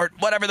sport,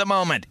 whatever the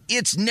moment,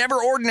 it's never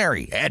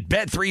ordinary at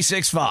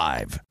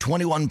Bet365.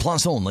 21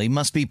 plus only.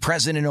 Must be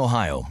present in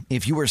Ohio.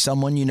 If you or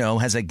someone you know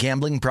has a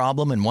gambling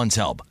problem and wants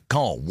help,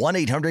 call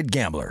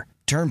 1-800-GAMBLER.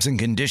 Terms and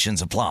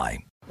conditions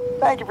apply.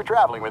 Thank you for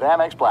traveling with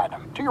Amex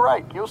Platinum. To your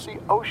right, you'll see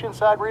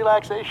oceanside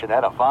relaxation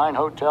at a fine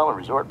hotel and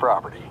resort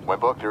property. When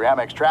booked through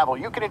Amex Travel,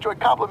 you can enjoy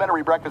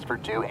complimentary breakfast for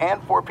 2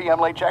 and 4 p.m.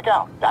 late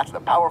checkout. That's the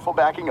powerful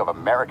backing of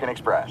American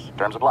Express.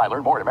 Terms apply.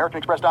 Learn more at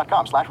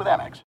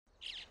americanexpress.com/withAmex.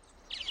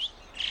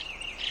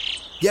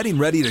 Getting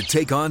ready to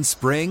take on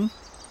spring?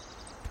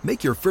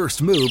 Make your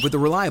first move with the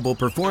reliable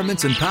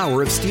performance and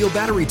power of Steel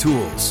battery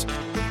tools.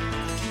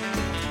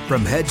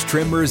 From hedge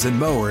trimmers and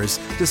mowers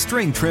to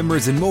string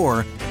trimmers and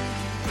more,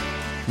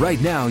 right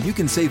now you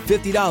can save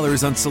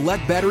 $50 on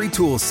select battery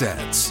tool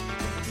sets.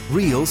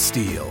 Real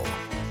Steel.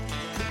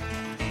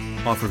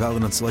 Offer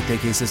valid on select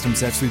AK system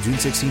sets through June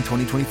 16,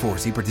 2024.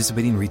 See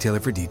participating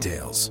retailer for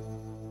details.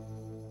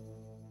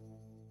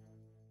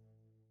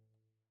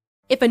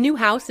 If a new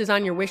house is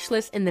on your wish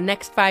list in the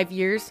next 5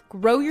 years,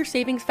 grow your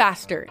savings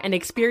faster and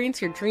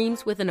experience your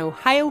dreams with an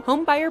Ohio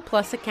Homebuyer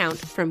Plus account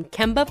from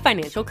Kemba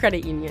Financial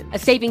Credit Union. A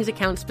savings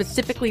account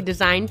specifically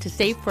designed to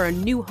save for a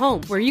new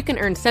home, where you can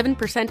earn 7%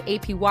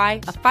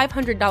 APY,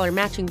 a $500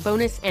 matching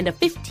bonus, and a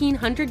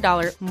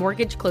 $1,500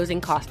 mortgage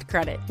closing cost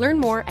credit. Learn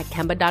more at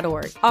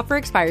Kemba.org. Offer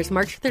expires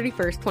March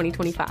 31st,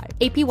 2025.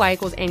 APY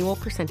equals annual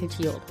percentage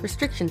yield.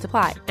 Restrictions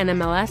apply.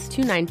 NMLS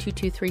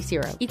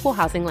 292230. Equal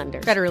housing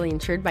lender. Federally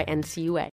insured by NCUA.